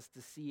God wants us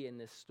to see in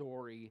this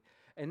story,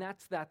 and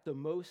that's that the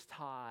Most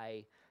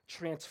High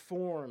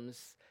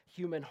transforms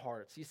human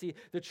hearts. You see,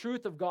 the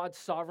truth of God's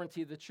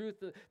sovereignty, the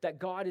truth that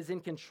God is in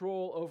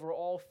control over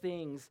all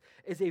things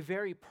is a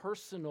very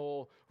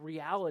personal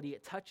reality.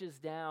 It touches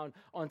down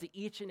onto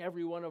each and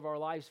every one of our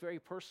lives very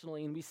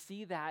personally, and we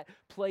see that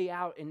play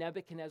out in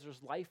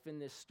Nebuchadnezzar's life in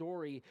this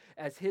story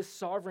as his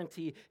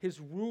sovereignty, his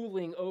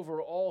ruling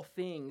over all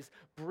things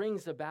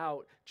brings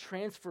about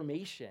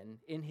transformation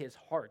in his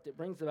heart. It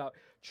brings about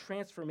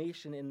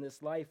transformation in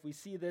this life. We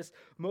see this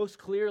most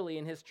clearly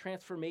in his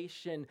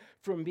transformation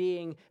from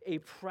being a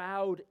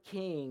proud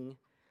king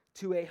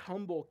to a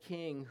humble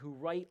king who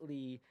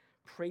rightly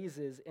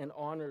praises and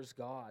honors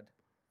God.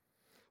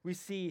 We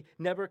see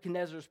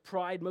Nebuchadnezzar's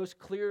pride most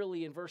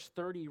clearly in verse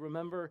 30.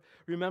 Remember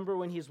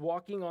when he's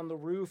walking on the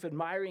roof,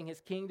 admiring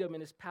his kingdom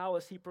and his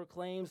palace, he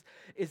proclaims,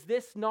 "Is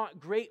this not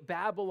great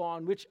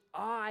Babylon, which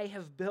I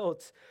have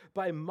built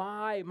by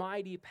my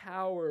mighty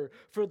power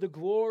for the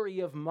glory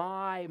of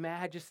my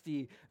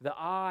majesty?" The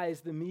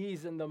I's, the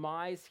me's, and the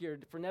my's here.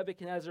 For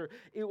Nebuchadnezzar,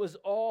 it was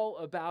all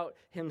about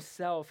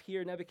himself.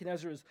 Here,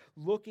 Nebuchadnezzar is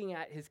looking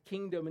at his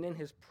kingdom, and in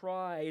his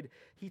pride,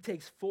 he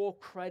takes full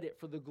credit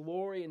for the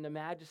glory and the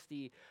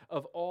majesty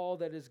of all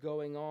that is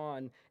going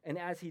on. And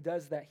as he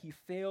does that, he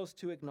fails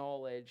to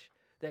acknowledge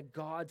that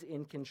God's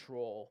in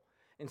control.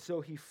 And so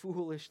he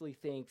foolishly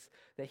thinks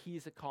that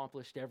he's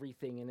accomplished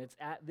everything. And it's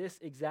at this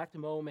exact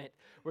moment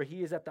where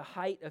he is at the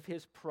height of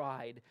his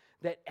pride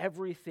that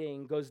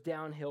everything goes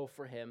downhill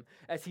for him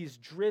as he's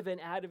driven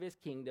out of his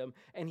kingdom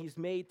and he's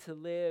made to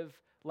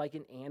live like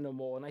an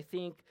animal. And I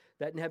think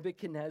that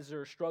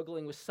Nebuchadnezzar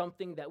struggling with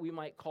something that we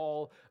might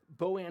call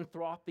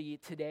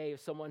boanthropy today, of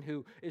someone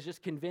who is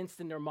just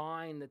convinced in their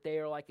mind that they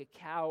are like a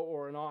cow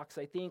or an ox.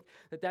 I think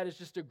that that is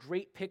just a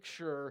great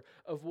picture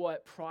of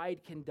what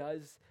pride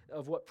does,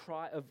 of what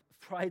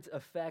pride's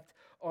effect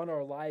on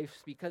our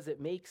lives, because it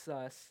makes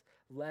us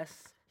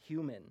less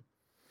human.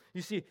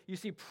 You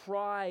see,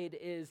 pride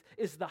is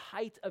the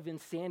height of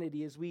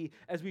insanity as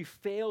we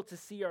fail to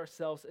see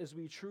ourselves as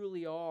we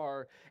truly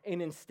are,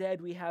 and instead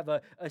we have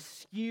a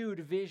skewed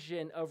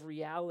vision of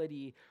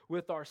reality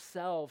with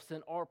ourselves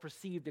and our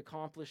perceived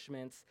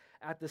accomplishments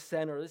at the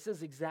center. This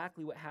is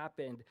exactly what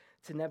happened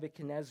to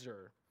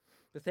Nebuchadnezzar.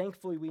 But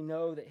thankfully, we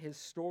know that his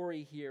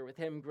story here with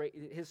him,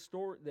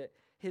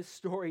 his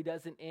story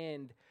doesn't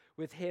end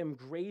with him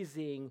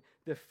grazing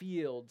the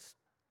fields,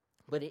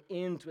 but it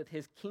ends with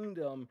his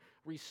kingdom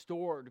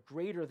restored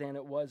greater than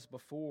it was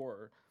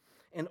before.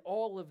 And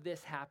all of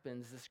this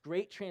happens, this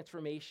great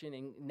transformation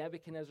in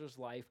Nebuchadnezzar's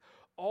life,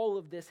 all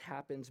of this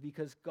happens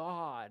because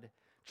God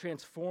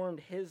transformed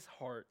his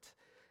heart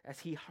as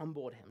he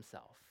humbled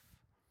himself.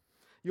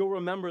 You'll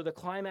remember the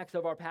climax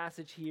of our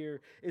passage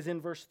here is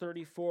in verse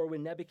 34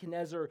 when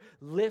Nebuchadnezzar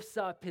lifts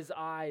up his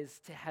eyes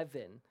to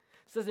heaven.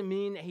 This doesn't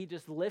mean that he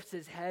just lifts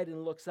his head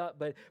and looks up,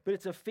 but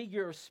it's a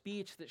figure of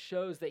speech that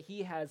shows that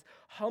he has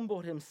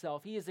humbled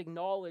himself. He has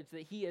acknowledged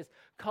that he has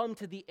come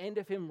to the end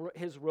of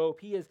his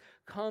rope. He has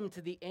come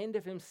to the end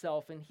of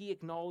himself, and he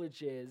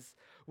acknowledges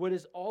what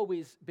has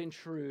always been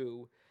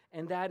true,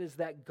 and that is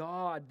that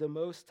God, the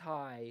Most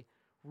High,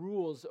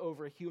 rules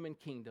over human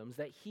kingdoms,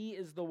 that he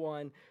is the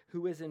one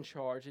who is in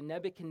charge. And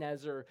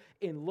Nebuchadnezzar,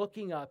 in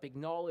looking up,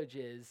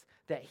 acknowledges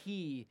that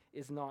he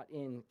is not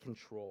in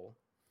control.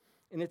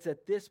 And it's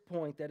at this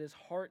point that his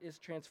heart is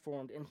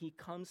transformed and he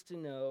comes to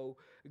know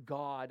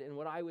God in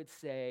what I would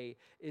say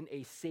in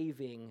a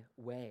saving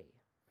way.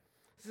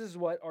 This is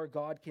what our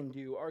God can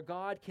do. Our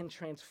God can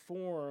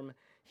transform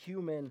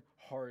human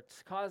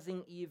hearts,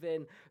 causing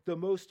even the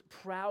most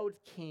proud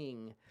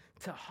king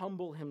to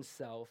humble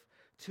himself,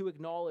 to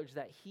acknowledge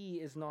that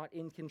he is not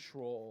in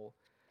control,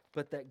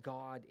 but that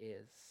God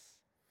is.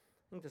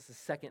 I think that's the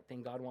second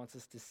thing God wants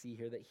us to see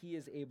here, that he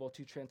is able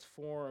to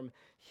transform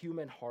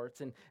human hearts.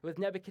 And with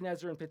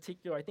Nebuchadnezzar in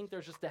particular, I think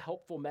there's just a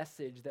helpful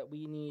message that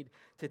we need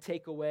to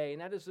take away,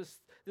 and that is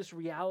this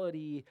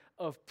reality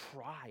of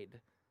pride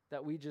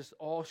that we just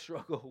all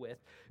struggle with.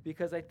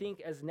 Because I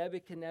think as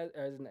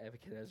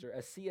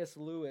C.S.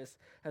 Lewis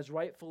has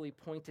rightfully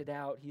pointed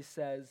out, he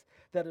says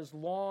that as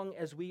long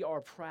as we are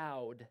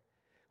proud,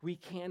 we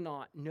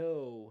cannot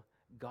know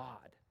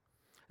God.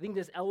 I think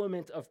this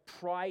element of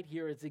pride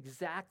here is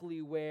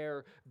exactly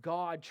where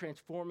God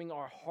transforming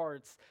our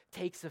hearts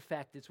takes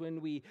effect. It's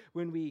when we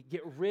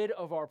get rid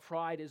of our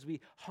pride, as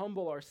we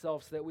humble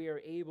ourselves, so that we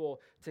are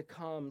able to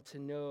come to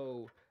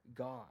know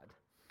God.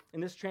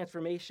 And this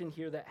transformation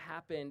here that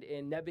happened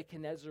in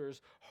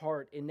Nebuchadnezzar's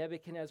heart, in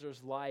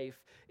Nebuchadnezzar's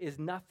life, is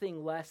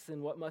nothing less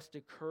than what must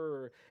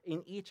occur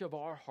in each of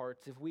our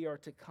hearts if we are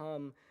to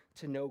come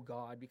to know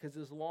God. Because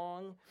as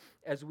long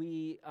as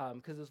we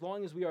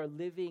are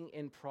living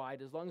in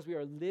pride, as long as we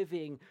are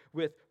living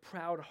with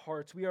proud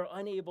hearts, we are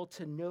unable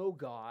to know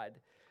God.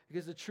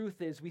 Because the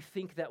truth is, we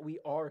think that we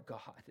are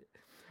God.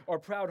 Our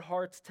proud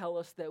hearts tell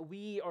us that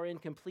we are in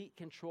complete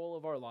control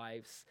of our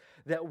lives,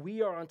 that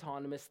we are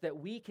autonomous, that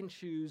we can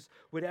choose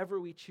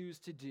whatever we choose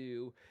to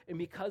do. And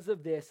because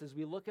of this, as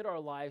we look at our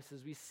lives,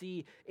 as we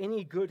see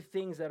any good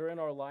things that are in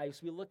our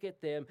lives, we look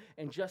at them,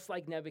 and just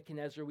like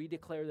Nebuchadnezzar, we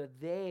declare that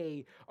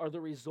they are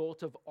the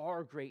result of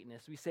our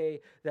greatness. We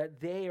say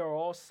that they are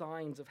all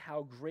signs of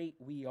how great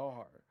we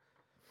are.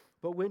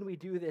 But when we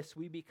do this,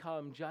 we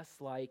become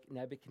just like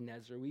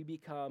Nebuchadnezzar. We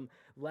become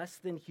less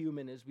than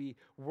human as we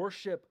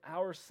worship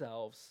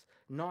ourselves,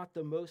 not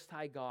the Most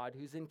High God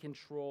who's in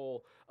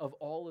control of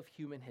all of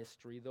human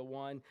history, the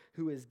one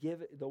who's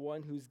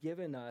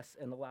given us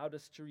and allowed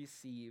us to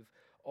receive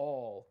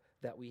all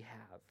that we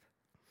have.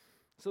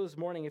 So this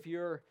morning, if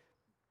you're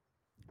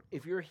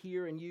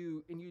here and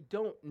you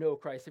don't know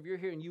Christ, if you're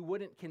here and you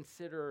wouldn't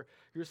consider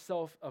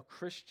yourself a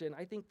Christian,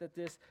 I think that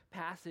this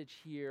passage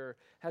here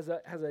has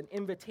an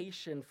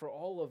invitation for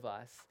all of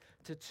us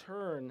to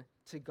turn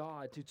to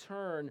God, to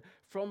turn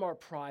from our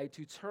pride,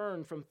 to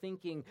turn from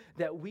thinking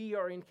that we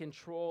are in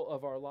control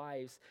of our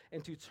lives,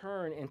 and to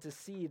turn and to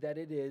see that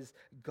it is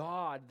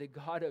God, the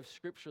God of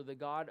Scripture, the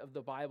God of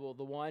the Bible,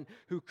 the one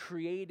who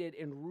created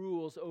and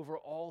rules over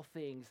all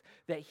things,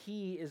 that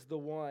He is the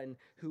one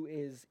who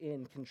is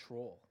in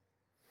control.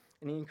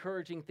 And the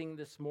encouraging thing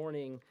this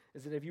morning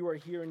is that if you are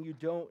here and you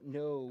don't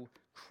know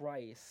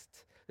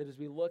Christ, that as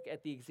we look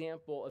at the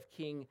example of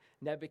King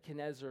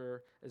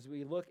Nebuchadnezzar, as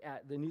we look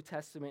at the New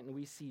Testament and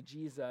we see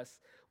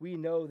Jesus, we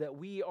know that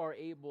you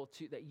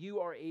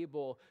are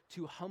able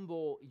to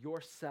humble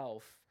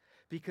yourself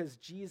because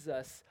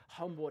Jesus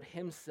humbled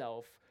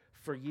himself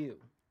for you.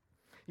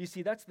 You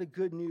see, that's the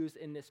good news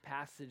in this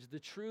passage. The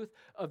truth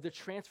of the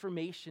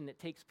transformation that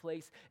takes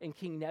place in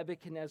King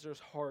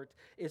Nebuchadnezzar's heart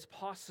is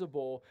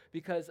possible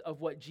because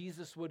of what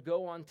Jesus would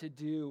go on to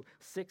do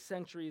 6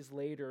 centuries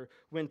later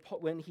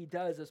when he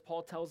does, as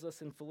Paul tells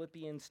us in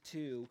Philippians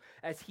 2,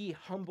 as he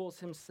humbles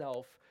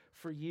himself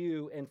for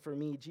you and for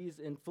me.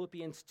 In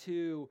Philippians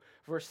 2,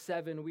 verse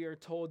 7, we are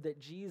told that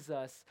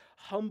Jesus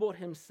humbled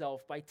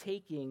himself by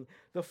taking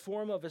the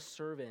form of a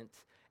servant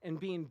and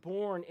being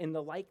born in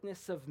the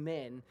likeness of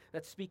men.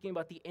 That's speaking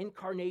about the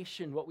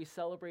incarnation, what we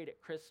celebrate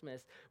at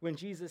Christmas. When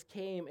Jesus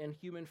came in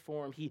human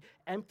form, he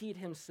emptied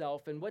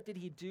himself. And what did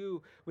he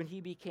do when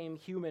he became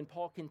human?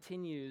 Paul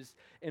continues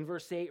in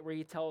verse 8 where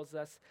he tells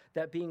us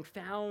that being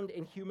found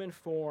in human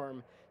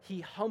form,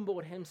 he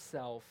humbled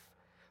himself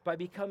by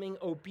becoming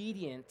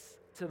obedient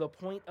to the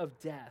point of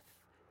death,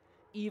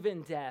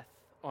 even death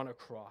on a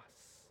cross.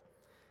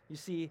 You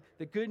see,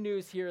 the good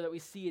news here that we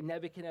see in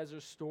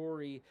Nebuchadnezzar's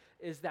story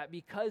is that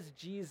because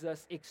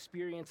Jesus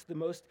experienced the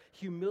most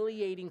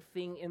humiliating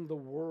thing in the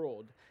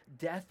world,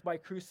 death by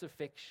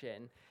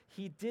crucifixion,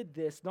 he did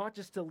this not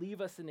just to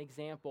leave us an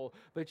example,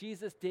 but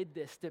Jesus did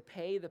this to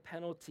pay the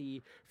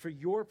penalty for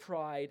your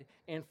pride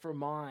and for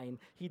mine.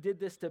 He did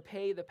this to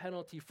pay the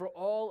penalty for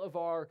all of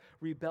our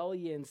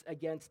rebellions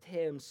against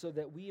him so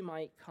that we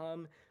might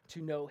come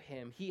to know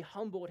him. He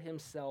humbled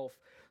himself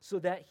so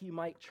that he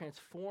might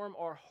transform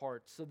our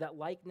hearts, so that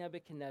like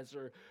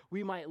Nebuchadnezzar,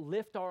 we might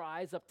lift our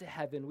eyes up to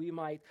heaven. We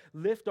might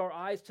lift our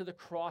eyes to the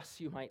cross,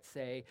 you might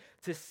say,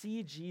 to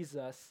see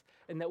Jesus,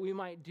 and that we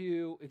might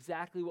do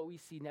exactly what we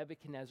see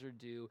Nebuchadnezzar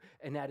do,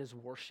 and that is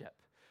worship,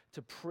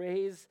 to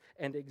praise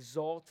and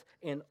exalt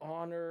and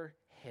honor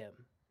him.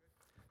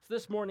 So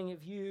this morning,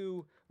 if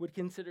you would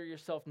consider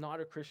yourself not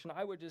a Christian,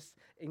 I would just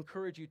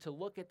encourage you to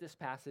look at this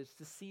passage,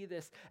 to see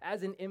this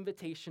as an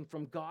invitation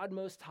from God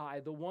Most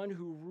High, the one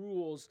who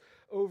rules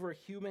over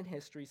human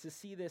history, to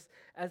see this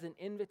as an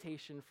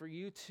invitation for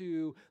you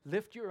to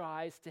lift your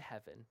eyes to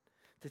heaven,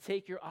 to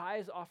take your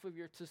eyes off of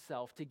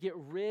yourself, to get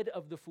rid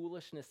of the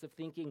foolishness of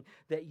thinking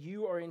that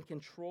you are in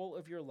control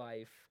of your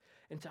life,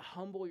 and to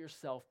humble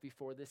yourself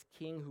before this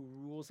King who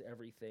rules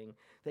everything,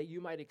 that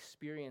you might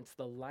experience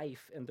the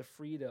life and the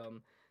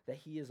freedom that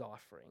he is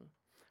offering.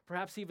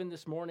 Perhaps even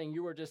this morning,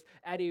 you are just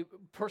at a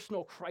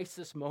personal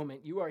crisis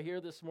moment. You are here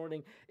this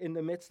morning in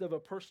the midst of a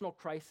personal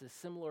crisis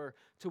similar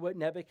to what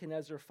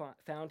Nebuchadnezzar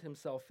found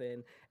himself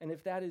in. And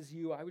if that is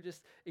you, I would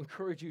just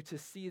encourage you to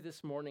see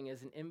this morning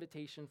as an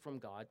invitation from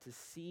God, to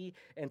see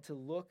and to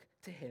look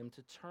to him,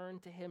 to turn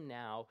to him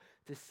now,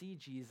 to see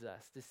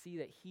Jesus, to see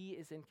that he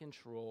is in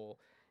control,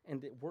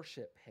 and to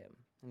worship him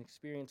and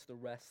experience the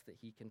rest that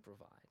he can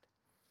provide.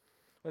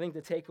 I think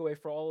the takeaway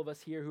for all of us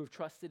here who have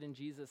trusted in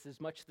Jesus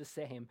is much the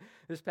same.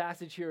 This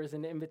passage here is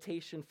an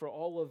invitation for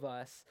all of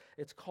us.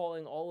 It's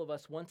calling all of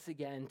us once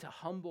again to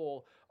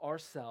humble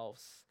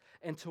ourselves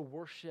and to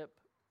worship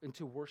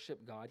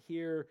God.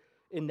 Here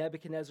in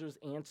Nebuchadnezzar's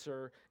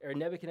answer, or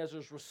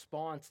Nebuchadnezzar's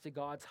response to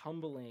God's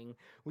humbling,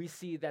 we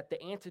see that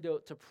the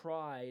antidote to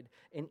pride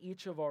in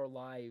each of our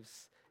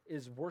lives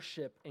is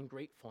worship and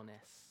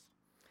gratefulness.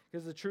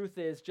 Because the truth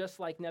is,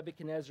 just like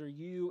Nebuchadnezzar,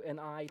 you and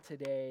I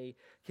today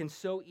can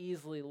so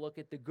easily look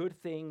at the good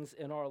things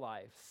in our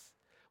lives.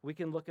 We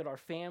can look at our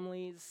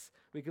families.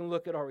 We can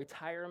look at our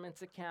retirement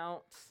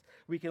accounts.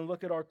 We can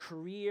look at our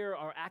career,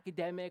 our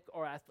academic,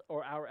 or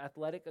our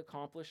athletic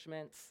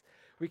accomplishments.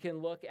 We can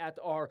look at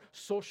our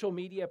social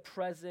media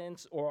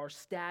presence or our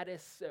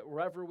status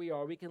wherever we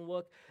are. We can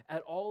look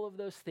at all of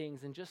those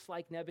things, and just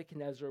like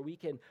Nebuchadnezzar, we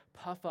can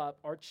puff up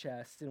our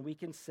chests and we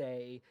can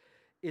say,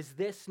 is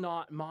this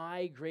not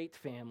my great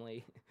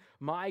family,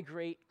 my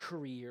great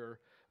career,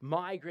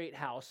 my great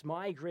house,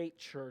 my great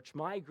church,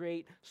 my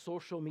great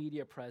social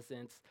media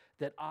presence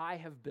that I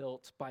have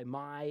built by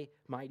my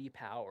mighty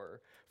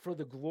power for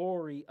the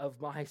glory of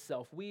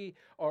myself? We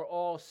are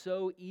all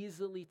so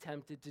easily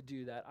tempted to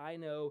do that. I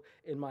know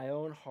in my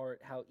own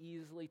heart how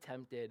easily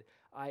tempted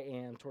I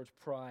am towards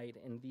pride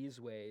in these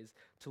ways,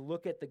 to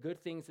look at the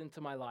good things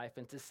into my life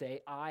and to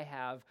say, I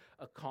have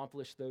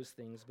accomplished those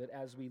things. But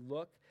as we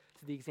look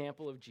to the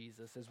example of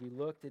Jesus, as we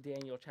look to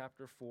Daniel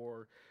chapter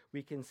 4,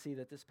 we can see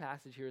that this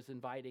passage here is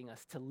inviting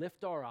us to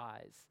lift our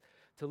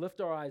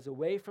eyes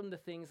away from the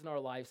things in our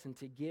lives and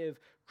to give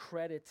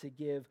credit, to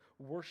give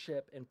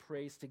worship and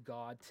praise to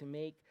God, to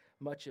make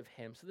much of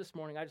him. So this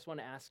morning, I just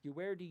want to ask you,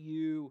 where do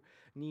you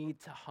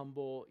need to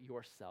humble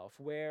yourself?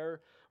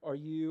 Where are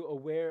you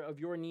aware of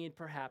your need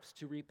perhaps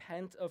to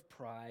repent of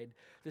pride,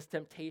 this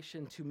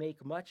temptation to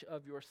make much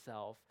of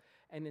yourself,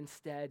 and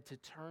instead to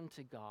turn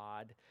to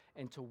God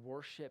and to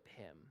worship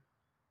him?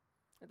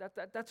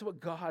 That's what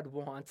God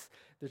wants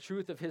the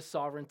truth of his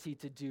sovereignty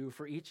to do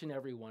for each and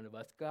every one of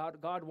us.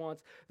 God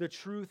wants the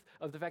truth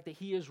of the fact that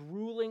he is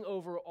ruling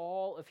over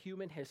all of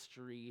human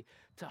history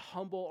to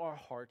humble our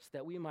hearts,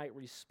 that we might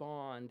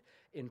respond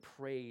in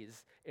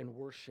praise and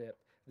worship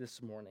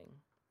this morning.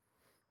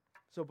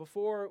 So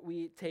before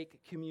we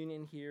take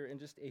communion here in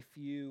just a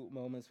few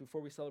moments,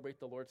 before we celebrate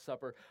the Lord's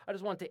Supper, I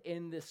just want to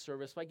end this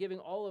service by giving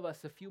all of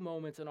us a few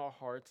moments in our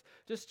hearts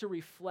just to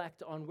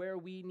reflect on where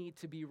we need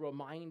to be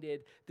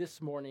reminded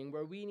this morning,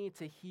 where we need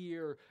to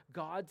hear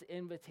God's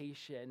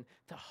invitation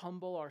to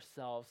humble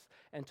ourselves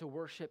and to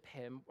worship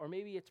him. Or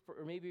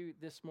maybe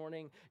this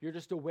morning you're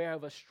just aware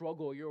of a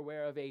struggle, you're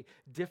aware of a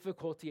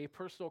difficulty, a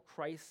personal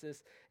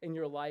crisis in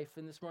your life.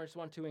 And this morning I just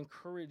want to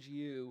encourage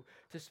you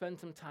to spend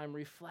some time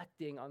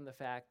reflecting on the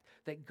fact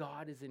that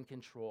God is in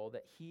control,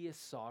 that he is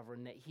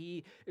sovereign, that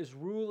he is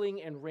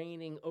ruling and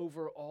reigning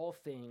over all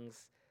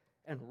things,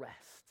 and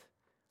rest.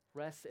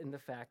 Rest in the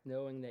fact,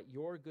 knowing that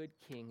your good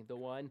king, the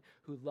one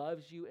who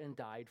loves you and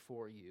died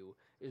for you,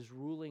 is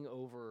ruling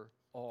over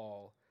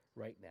all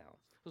right now.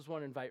 I just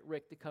want to invite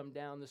Rick to come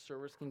down. The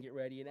service can get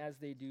ready. And as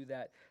they do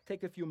that,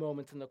 take a few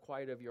moments in the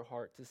quiet of your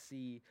heart to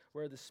see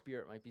where the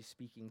Spirit might be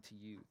speaking to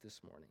you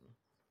this morning.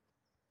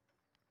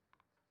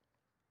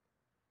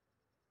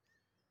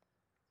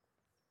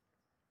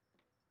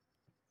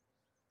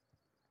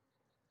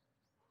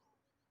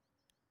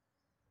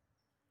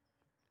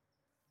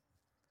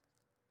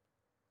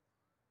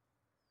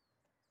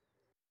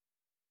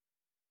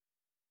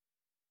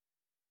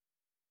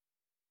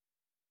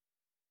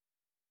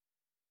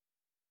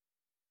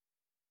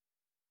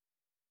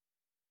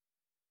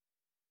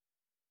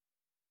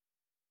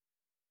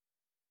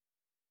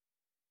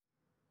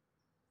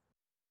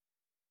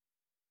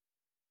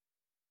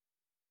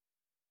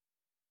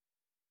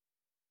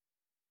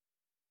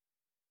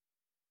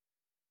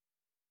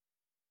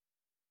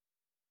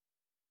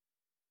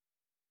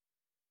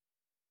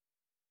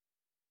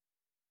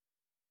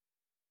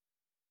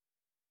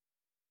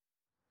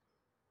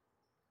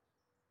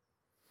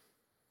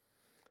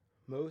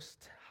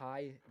 Most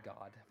High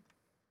God,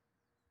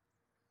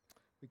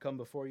 we come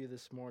before you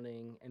this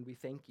morning and we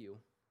thank you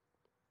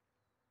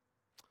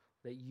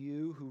that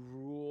you who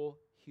rule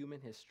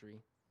human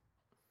history,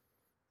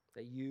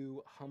 that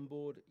you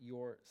humbled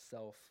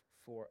yourself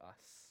for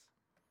us.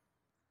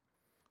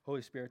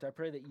 Holy Spirit, I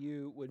pray that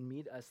you would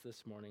meet us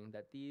this morning,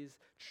 that these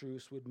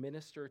truths would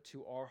minister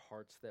to our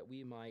hearts, that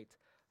we might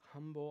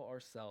humble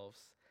ourselves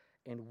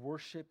and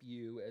worship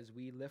you as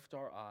we lift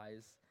our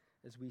eyes,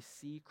 as we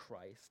see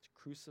Christ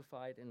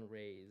crucified and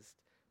raised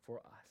for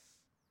us.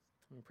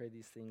 And we pray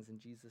these things in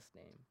Jesus'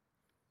 name.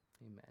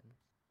 Amen.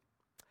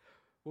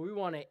 Well, we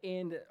want to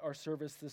end our service this